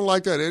have something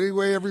like that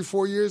anyway every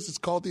 4 years. It's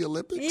called the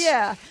Olympics.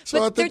 Yeah. So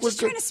but I think they're just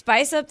trying to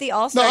spice up the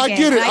All-Star game. I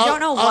get it. And I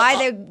don't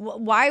know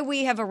why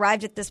we have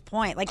arrived at this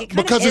point. Like, it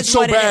kind because of it's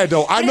so bad,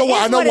 though. I know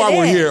why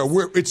we're here.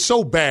 It's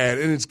so bad,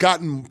 and it's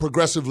gotten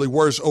progressively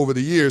worse over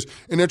the years,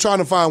 and they're trying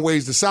to find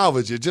ways to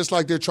salvage it, just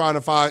like they're trying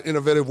to find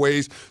innovative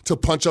ways to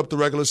punch up the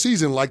regular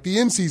season, like the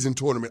in-season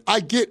tournament.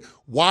 I get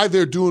why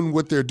they're doing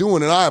what they're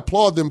doing, and I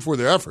applaud them for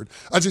their effort.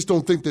 I just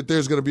don't think that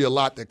there's going to be a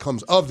lot that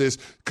comes of this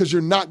because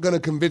you're not going to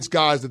convince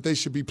guys that they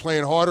should be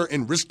playing harder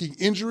and risking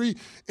injury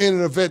in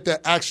an event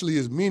that actually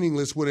is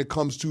meaningless when it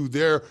comes to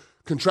their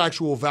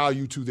contractual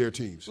value to their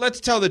teams. Let's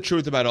tell the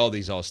truth about all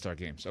these All-Star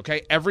games,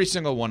 okay? Every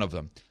single one of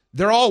them.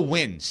 They're all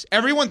wins.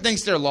 Everyone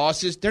thinks they're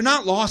losses. They're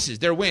not losses.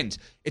 They're wins.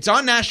 It's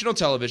on national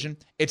television.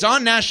 It's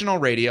on national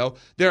radio.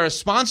 There are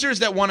sponsors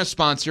that want to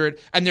sponsor it,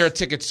 and there are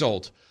tickets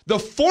sold. The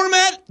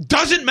format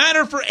doesn't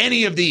matter for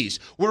any of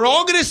these. We're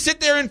all going to sit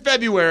there in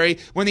February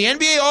when the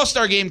NBA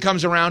All-Star Game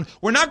comes around.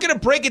 We're not going to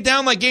break it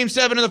down like Game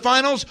 7 of the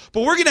Finals,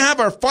 but we're going to have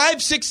our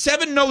 5, 6,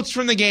 7 notes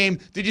from the game.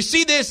 Did you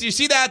see this? Did you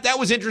see that? That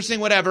was interesting,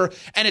 whatever.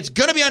 And it's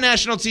going to be on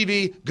national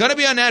TV, going to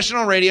be on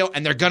national radio,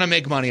 and they're going to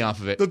make money off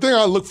of it. The thing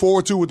I look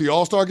forward to with the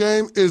All-Star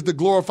Game is the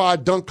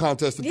glorified dunk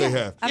contest that they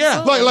have.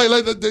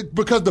 Absolutely. Yeah.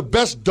 Because the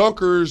best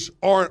dunkers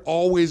aren't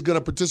always going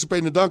to participate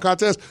in the dunk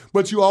contest,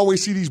 but you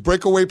always see these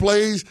breakaway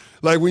plays.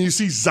 Like when you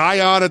see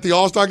Zion at the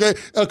All-Star game.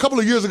 A couple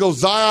of years ago,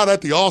 Zion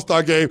at the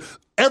All-Star game,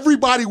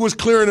 everybody was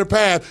clearing the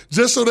path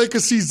just so they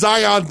could see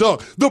Zion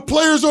dunk. The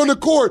players on the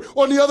court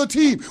on the other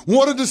team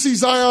wanted to see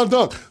Zion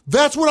dunk.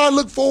 That's what I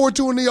look forward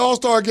to in the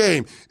All-Star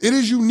game. It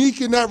is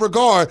unique in that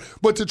regard,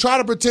 but to try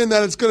to pretend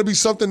that it's going to be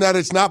something that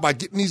it's not by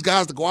getting these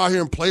guys to go out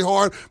here and play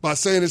hard, by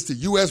saying it's the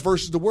U.S.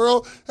 versus the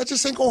world, that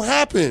just ain't going to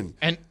happen.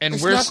 And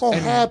it's not going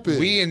to happen.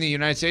 We in the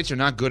United States are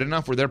not good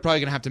enough where they're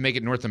probably going to have to make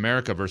it North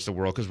America versus the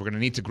world because we're going to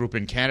need to group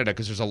in Canada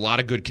because there's a lot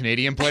of good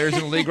Canadian players in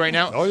the league right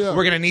now. Oh, yeah.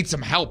 We're going to need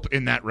some help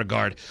in that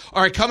regard.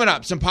 All right, coming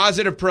up, some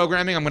positive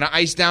programming. I'm going to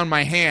ice down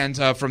my hands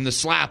from the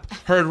slap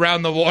heard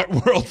around the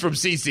world from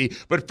Cece.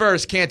 But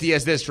first, Canty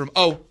has this from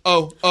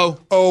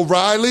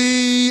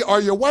O'Reilly.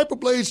 Are your wiper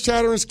blades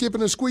chattering,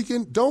 skipping, and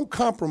squeaking? Don't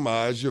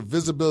compromise your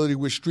visibility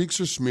with streaks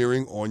or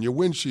smearing on your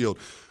windshield.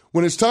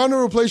 When it's time to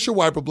replace your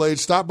wiper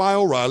blades, stop by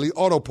O'Reilly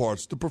Auto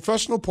Parts. The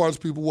professional parts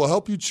people will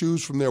help you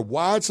choose from their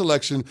wide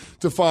selection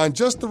to find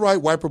just the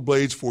right wiper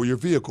blades for your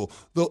vehicle.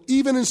 They'll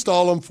even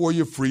install them for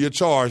you free of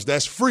charge.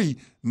 That's free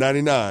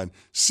 $99.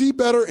 See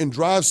better and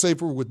drive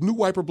safer with new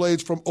wiper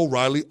blades from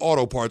O'Reilly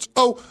Auto Parts.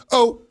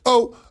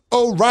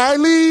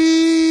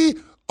 O'Reilly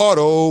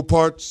Auto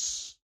Parts.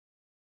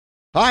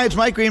 Hi, it's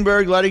Mike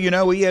Greenberg letting you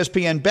know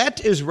ESPN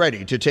Bet is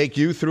ready to take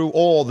you through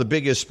all the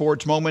biggest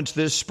sports moments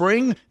this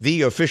spring.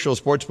 The official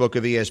sportsbook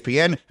of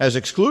ESPN has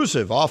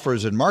exclusive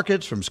offers and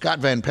markets from Scott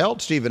Van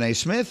Pelt, Stephen A.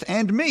 Smith,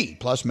 and me,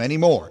 plus many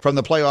more. From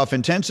the playoff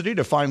intensity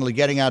to finally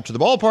getting out to the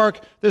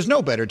ballpark, there's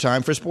no better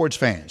time for sports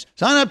fans.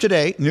 Sign up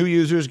today. New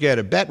users get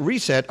a bet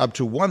reset up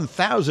to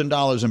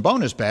 $1,000 in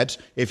bonus bets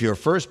if your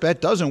first bet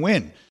doesn't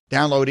win.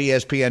 Download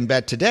ESPN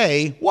Bet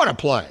today. What a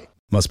play.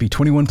 Must be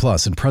 21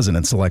 plus and present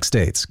in select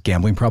states.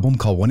 Gambling problem?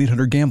 Call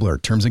 1-800-GAMBLER.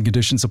 Terms and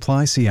conditions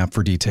apply. See app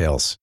for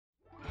details.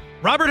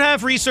 Robert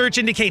Half research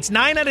indicates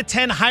 9 out of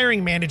 10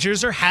 hiring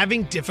managers are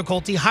having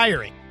difficulty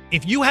hiring.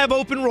 If you have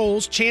open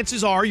roles,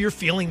 chances are you're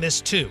feeling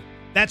this too.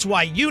 That's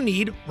why you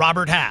need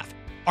Robert Half.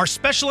 Our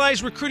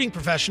specialized recruiting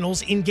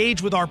professionals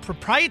engage with our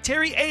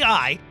proprietary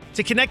AI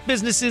to connect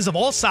businesses of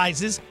all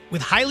sizes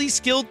with highly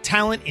skilled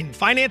talent in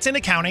finance and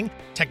accounting,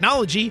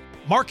 technology,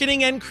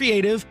 marketing and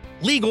creative,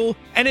 legal,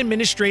 and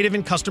administrative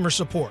and customer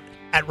support.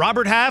 At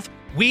Robert Half,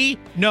 we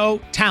know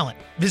talent.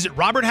 Visit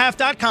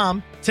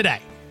roberthalf.com today.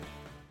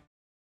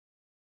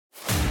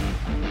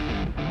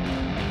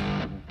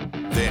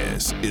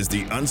 This is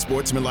the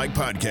Unsportsmanlike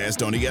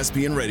Podcast on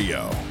ESPN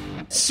Radio.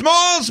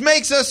 Smalls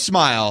makes us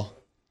smile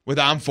with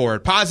I'm For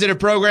It. Positive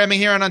programming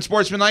here on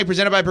Unsportsmanlike,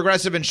 presented by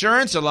Progressive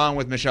Insurance, along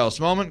with Michelle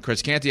Smallman,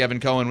 Chris Canty,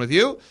 Evan Cohen with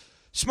you.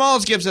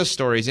 Smalls gives us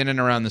stories in and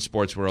around the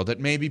sports world that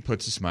maybe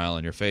puts a smile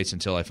on your face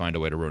until I find a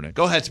way to ruin it.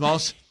 Go ahead,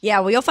 Smalls.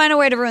 Yeah, well, you'll find a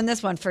way to ruin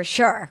this one for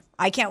sure.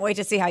 I can't wait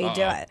to see how you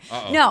do it.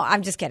 No,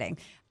 I'm just kidding.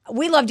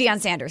 We love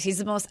Deion Sanders. He's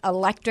the most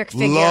electric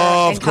figure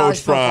Love in college Coach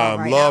football Prime.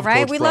 right Love now, right?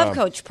 Coach We Prime. love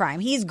Coach Prime.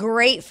 He's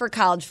great for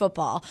college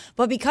football.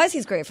 But because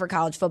he's great for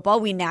college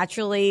football, we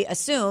naturally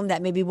assume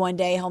that maybe one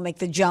day he'll make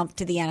the jump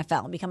to the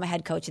NFL and become a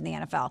head coach in the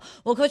NFL.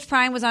 Well, Coach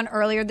Prime was on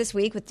earlier this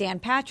week with Dan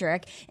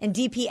Patrick, and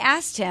DP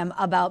asked him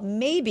about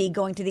maybe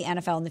going to the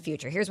NFL in the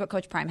future. Here's what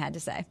Coach Prime had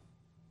to say.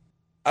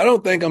 I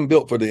don't think I'm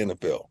built for the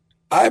NFL.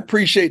 I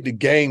appreciate the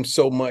game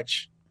so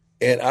much,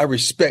 and I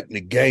respect the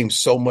game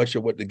so much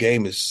of what the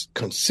game has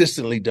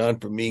consistently done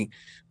for me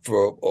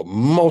for a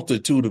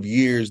multitude of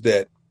years,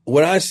 that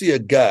when I see a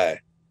guy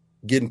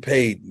getting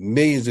paid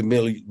millions and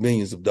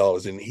millions of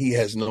dollars and he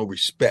has no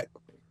respect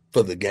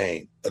for the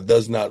game,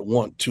 does not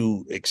want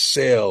to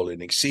excel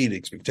and exceed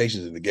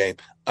expectations in the game,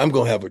 I'm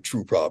going to have a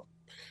true problem.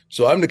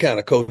 So I'm the kind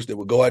of coach that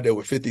would go out there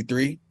with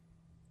 53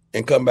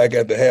 and come back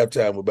at the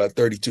halftime with about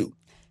 32.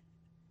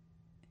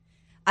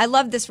 I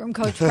love this from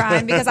Coach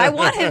Prime because I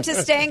want him to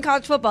stay in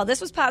college football. This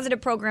was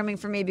positive programming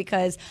for me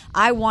because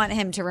I want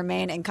him to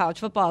remain in college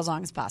football as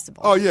long as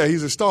possible. Oh, yeah,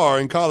 he's a star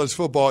in college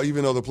football.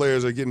 Even though the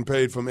players are getting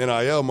paid from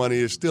NIL money,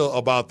 it's still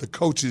about the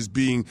coaches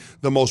being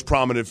the most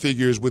prominent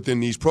figures within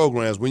these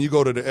programs. When you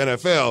go to the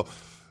NFL,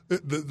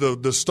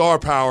 the star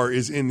power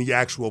is in the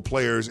actual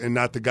players and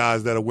not the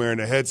guys that are wearing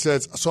the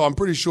headsets. So I'm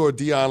pretty sure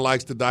Deion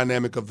likes the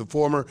dynamic of the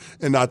former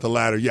and not the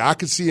latter. Yeah, I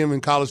could see him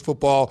in college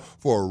football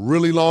for a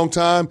really long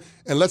time.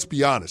 And let's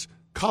be honest,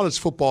 college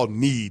football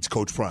needs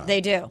Coach Prime. They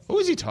do. Who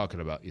is he talking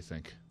about, you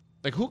think?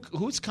 Like,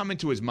 who's coming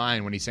to his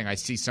mind when he's saying, I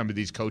see some of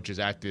these coaches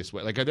act this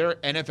way? Like, are there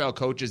NFL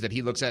coaches that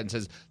he looks at and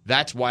says,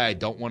 that's why I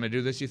don't want to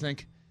do this, you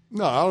think?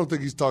 No, I don't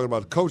think he's talking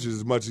about coaches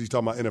as much as he's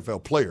talking about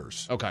NFL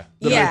players. Okay.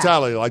 The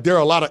mentality. Like, there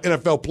are a lot of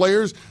NFL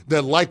players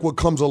that like what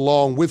comes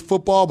along with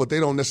football, but they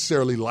don't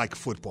necessarily like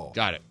football.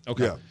 Got it.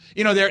 Okay. Yeah.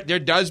 You know, there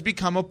does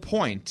become a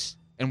point,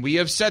 and we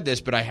have said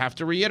this, but I have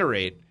to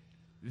reiterate,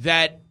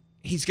 that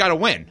he's got to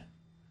win.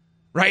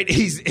 Right?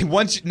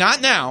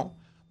 Not now,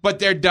 but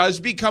there does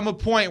become a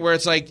point where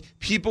it's like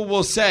people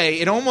will say,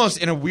 it almost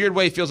in a weird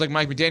way feels like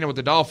Mike McDaniel with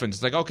the Dolphins.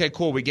 It's like, okay,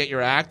 cool, we get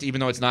your act, even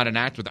though it's not an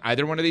act with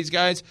either one of these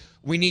guys.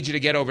 We need you to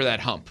get over that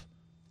hump.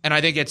 And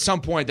I think at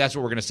some point that's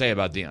what we're going to say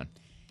about Deion.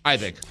 I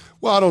think.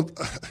 Well,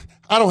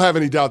 I don't have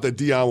any doubt that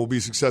Deion will be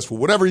successful.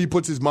 Whatever he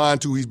puts his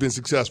mind to, he's been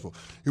successful.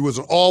 He was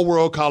an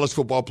all-world college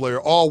football player,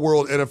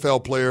 all-world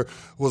NFL player,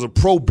 was a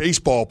pro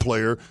baseball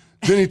player.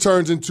 Then he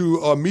turns into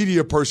a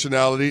media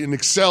personality and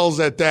excels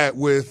at that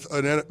with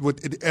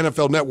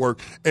NFL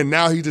Network. And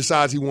now he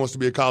decides he wants to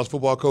be a college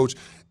football coach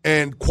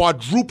and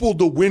quadrupled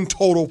the win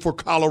total for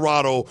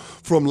Colorado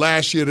from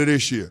last year to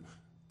this year.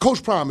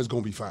 Coach Prime is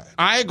going to be fine.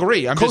 I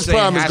agree. I'm Coach just saying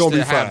Prime he is has going to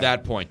be have fine.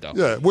 that point, though.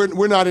 Yeah,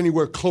 we're not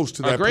anywhere close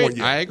to that point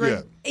yet. I agree.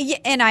 Yeah. Yeah,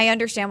 and I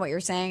understand what you're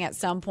saying. At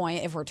some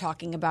point, if we're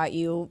talking about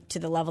you to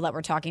the level that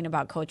we're talking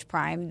about Coach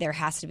Prime, there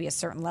has to be a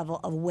certain level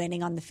of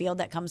winning on the field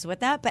that comes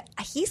with that. But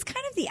he's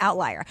kind of the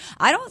outlier.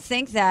 I don't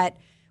think that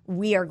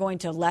we are going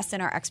to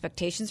lessen our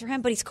expectations for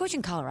him, but he's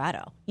coaching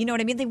Colorado. You know what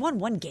I mean? They won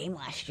one game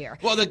last year.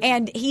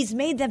 And he's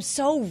made them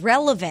so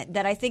relevant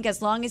that I think as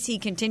long as he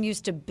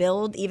continues to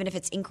build, even if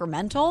it's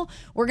incremental,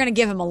 we're going to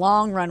give him a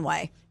long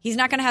runway. He's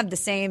not going to have the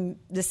same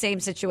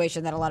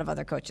situation that a lot of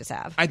other coaches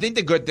have. I think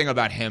the good thing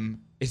about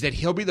him is that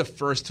he'll be the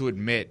first to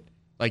admit,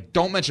 like,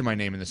 don't mention my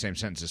name in the same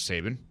sentence as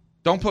Saban.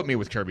 Don't put me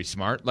with Kirby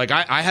Smart. Like,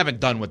 I haven't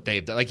done what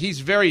they've done. Like, he's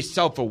very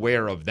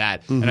self-aware of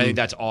that, and I think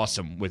that's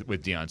awesome with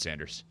Deion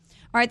Sanders.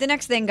 All right, the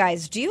next thing,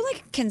 guys. Do you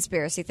like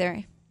conspiracy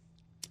theory?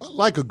 I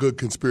like a good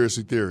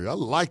conspiracy theory. I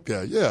like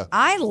that, yeah.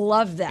 I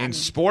love them. In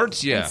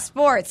sports, yeah. In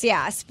sports,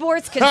 yeah. A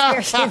sports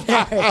conspiracy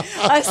theory.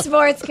 A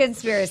sports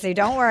conspiracy.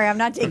 Don't worry, I'm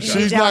not taking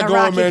you down a rocky path. She's not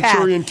going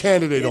Manchurian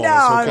Candidate on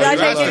us, okay? I'm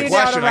not taking you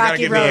down a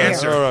rocky road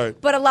here. All right.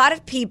 But a lot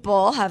of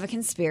people have a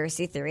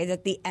conspiracy theory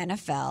that the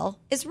NFL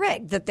is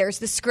rigged, that there's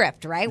the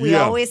script, right? We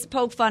always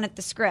poke fun at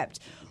the script.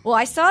 Well,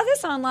 I saw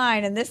this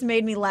online, and this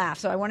made me laugh,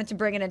 so I wanted to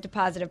bring it into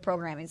positive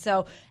programming.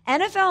 So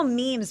NFL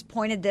Memes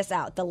pointed this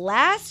out. The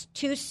last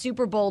two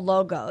Super Bowl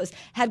logos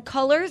had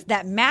colors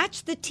that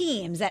matched the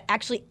teams that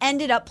actually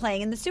ended up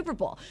playing in the Super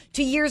Bowl.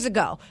 2 years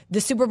ago,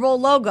 the Super Bowl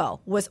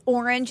logo was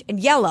orange and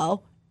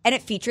yellow, and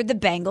it featured the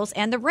Bengals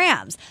and the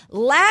Rams.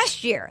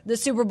 Last year, the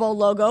Super Bowl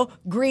logo,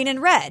 green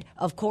and red.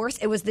 Of course,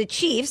 it was the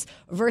Chiefs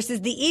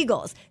versus the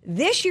Eagles.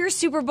 This year's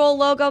Super Bowl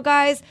logo,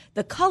 guys,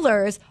 the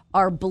colors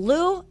are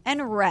blue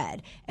and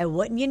red. And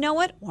wouldn't you know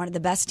it, one of the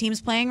best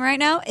teams playing right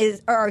now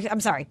is,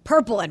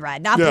 purple and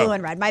red, not blue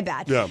and red, my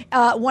bad.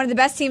 Yeah. One of the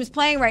best teams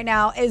playing right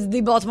now is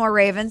the Baltimore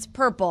Ravens,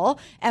 purple.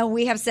 And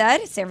we have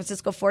said San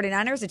Francisco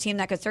 49ers, a team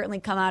that could certainly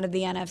come out of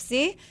the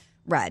NFC,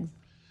 red.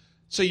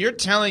 So you're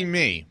telling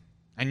me,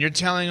 and you're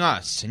telling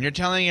us, and you're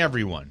telling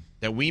everyone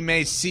that we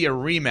may see a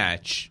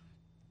rematch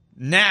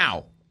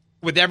now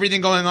with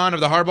everything going on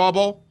of the Harbaugh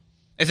Bowl?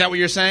 Is that what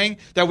you're saying?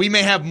 That we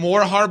may have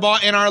more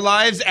Harbaugh in our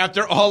lives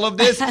after all of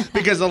this?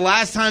 Because the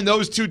last time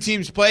those two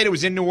teams played, it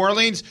was in New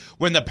Orleans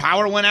when the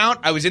power went out.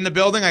 I was in the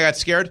building. I got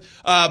scared.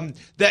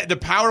 The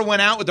power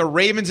went out with the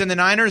Ravens and the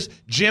Niners,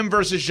 Jim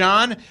versus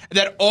John.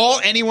 That all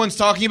anyone's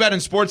talking about in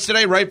sports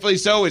today, rightfully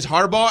so, is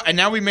Harbaugh. And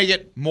now we may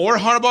get more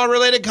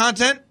Harbaugh-related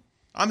content?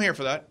 I'm here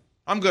for that.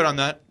 I'm good on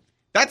that.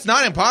 That's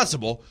not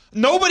impossible.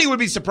 Nobody would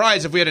be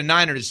surprised if we had a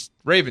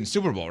Niners-Ravens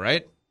Super Bowl,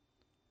 right?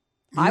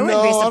 I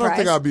wouldn't be surprised. I don't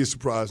think I'd be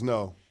surprised,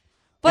 no.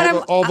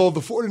 But although the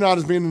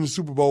 49ers being in the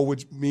Super Bowl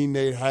would mean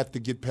they have to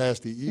get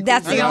past the Eagles.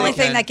 That's the only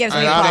thing that gives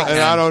me pause. And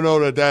I don't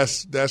know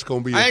that's going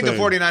to be a thing. I think the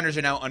 49ers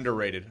are now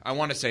underrated. I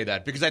want to say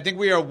that because I think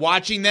we are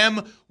watching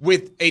them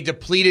with a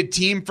depleted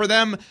team for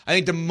them. I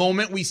think the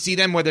moment we see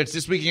them, whether it's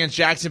this week against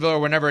Jacksonville or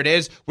whenever it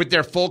is, with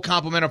their full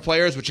complement of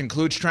players, which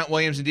includes Trent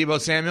Williams and Deebo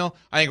Samuel,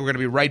 I think we're going to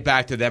be right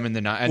back to them in the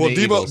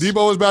Eagles.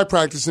 Deebo is back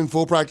practicing,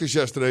 full practice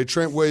yesterday.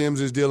 Trent Williams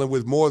is dealing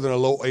with more than a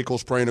low ankle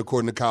sprain,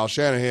 according to Kyle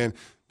Shanahan.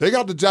 They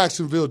got the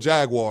Jacksonville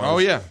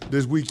Jaguars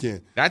this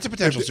weekend. That's a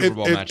potential Super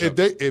Bowl matchup.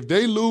 If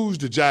they lose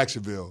to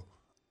Jacksonville,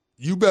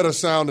 you better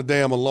sound the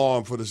damn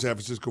alarm for the San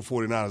Francisco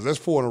 49ers. That's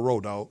 4 in a row,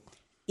 dog.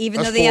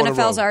 Even though the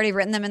NFL's already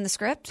written them in the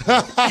script?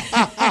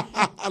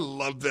 I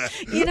love that.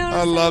 You know what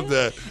I love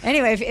that.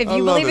 Anyway, if you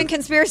believe in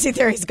conspiracy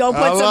theories, go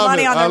put some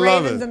money on the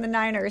Ravens and the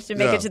Niners to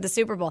make it to the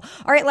Super Bowl.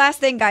 All right, last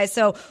thing, guys.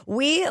 So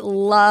we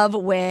love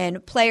when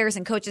players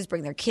and coaches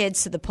bring their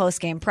kids to the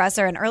post-game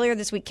presser. And earlier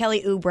this week,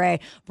 Kelly Oubre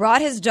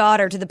brought his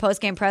daughter to the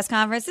post-game press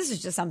conference. This is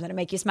just something to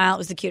make you smile. It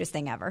was the cutest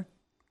thing ever.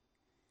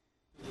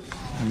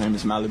 Her name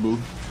is Malibu.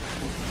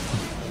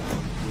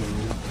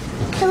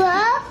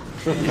 Hello?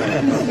 Do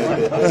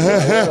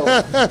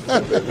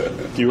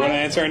you want to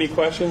answer any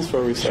questions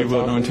before we start? She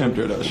will. Don't tempt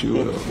her, though. She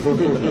will.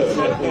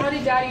 What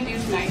did Daddy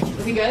do tonight?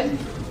 Was he good?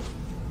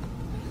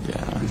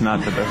 Yeah,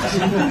 not the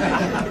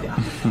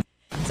best.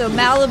 So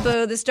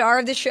Malibu, the star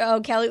of the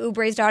show, Kelly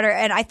Oubre's daughter,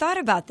 and I thought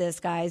about this,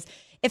 guys.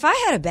 If I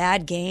had a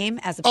bad game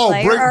as a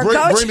player or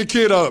coach, bring the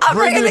kid up. I'm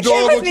bringing the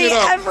kid with me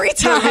every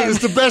time. It's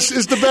the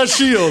best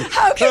shield.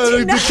 How could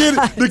you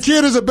not? The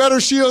kid is a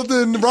better shield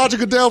than Roger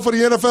Goodell for the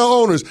NFL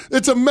owners.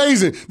 It's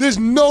amazing. There's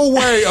no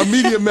way a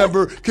media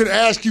member can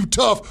ask you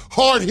tough,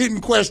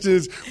 hard-hitting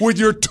questions with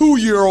your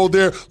 2-year-old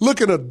there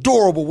looking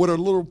adorable with her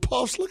little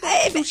puffs.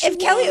 If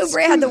Kelly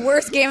Oubre had the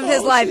worst game of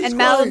his life and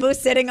Malibu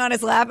sitting on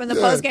his lap in the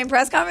post-game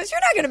press conference, you're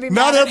not going to be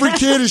mad. Not every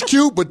kid is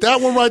cute, but that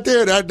one right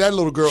there, that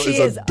little girl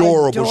is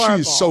adorable. She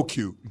is so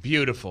cute.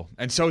 Beautiful.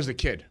 And so is the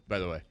kid, by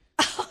the way.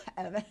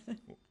 Evan.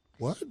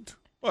 What?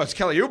 Well, it's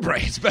Kelly Oubre.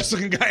 He's the best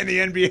looking guy in the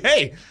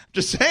NBA.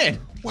 Just saying.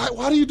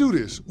 Why do you do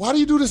this? Why do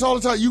you do this all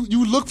the time?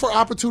 You look for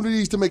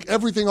opportunities to make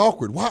everything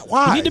awkward. Why?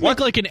 You need to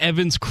make like an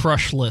Evans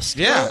crush list.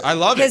 Yeah, I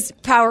love his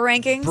power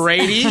rankings.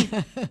 Brady,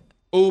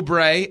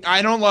 Oubre.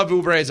 I don't love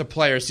Oubre as a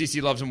player.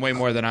 CeCe loves him way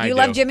more than I do. You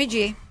love Jimmy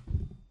G.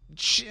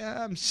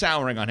 I'm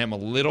souring on him a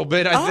little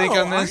bit, I think,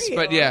 on this.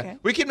 But yeah, okay.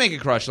 We can make a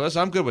crush list.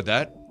 I'm good with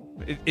that.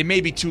 It may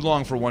be too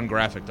long for one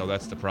graphic, though.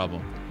 That's the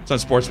problem. It's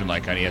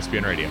Unsportsmanlike on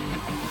ESPN Radio.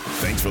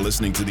 Thanks for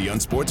listening to the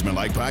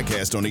Unsportsmanlike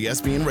podcast on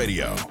ESPN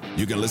Radio.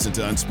 You can listen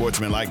to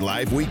Unsportsmanlike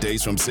live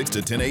weekdays from 6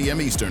 to 10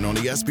 a.m. Eastern on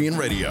ESPN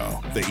Radio,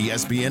 the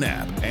ESPN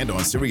app, and on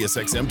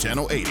SiriusXM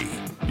Channel 80.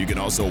 You can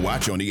also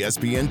watch on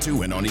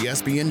ESPN2 and on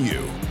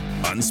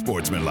ESPNU.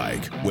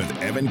 Unsportsmanlike with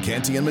Evan,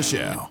 Canty, and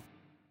Michelle.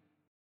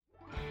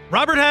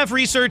 Robert Half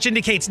research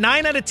indicates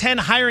 9 out of 10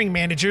 hiring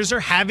managers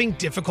are having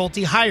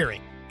difficulty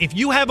hiring. If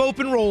you have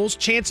open roles,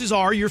 chances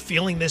are you're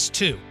feeling this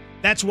too.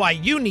 That's why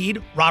you need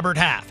Robert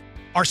Half.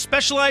 Our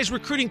specialized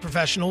recruiting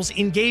professionals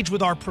engage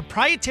with our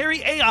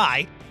proprietary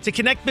AI to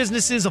connect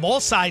businesses of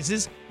all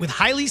sizes with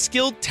highly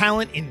skilled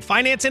talent in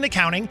finance and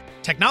accounting,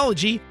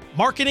 technology,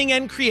 marketing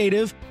and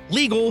creative,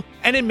 legal,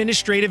 and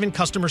administrative and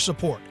customer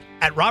support.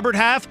 At Robert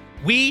Half,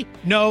 we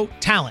know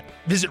talent.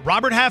 Visit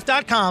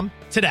roberthalf.com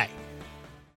today.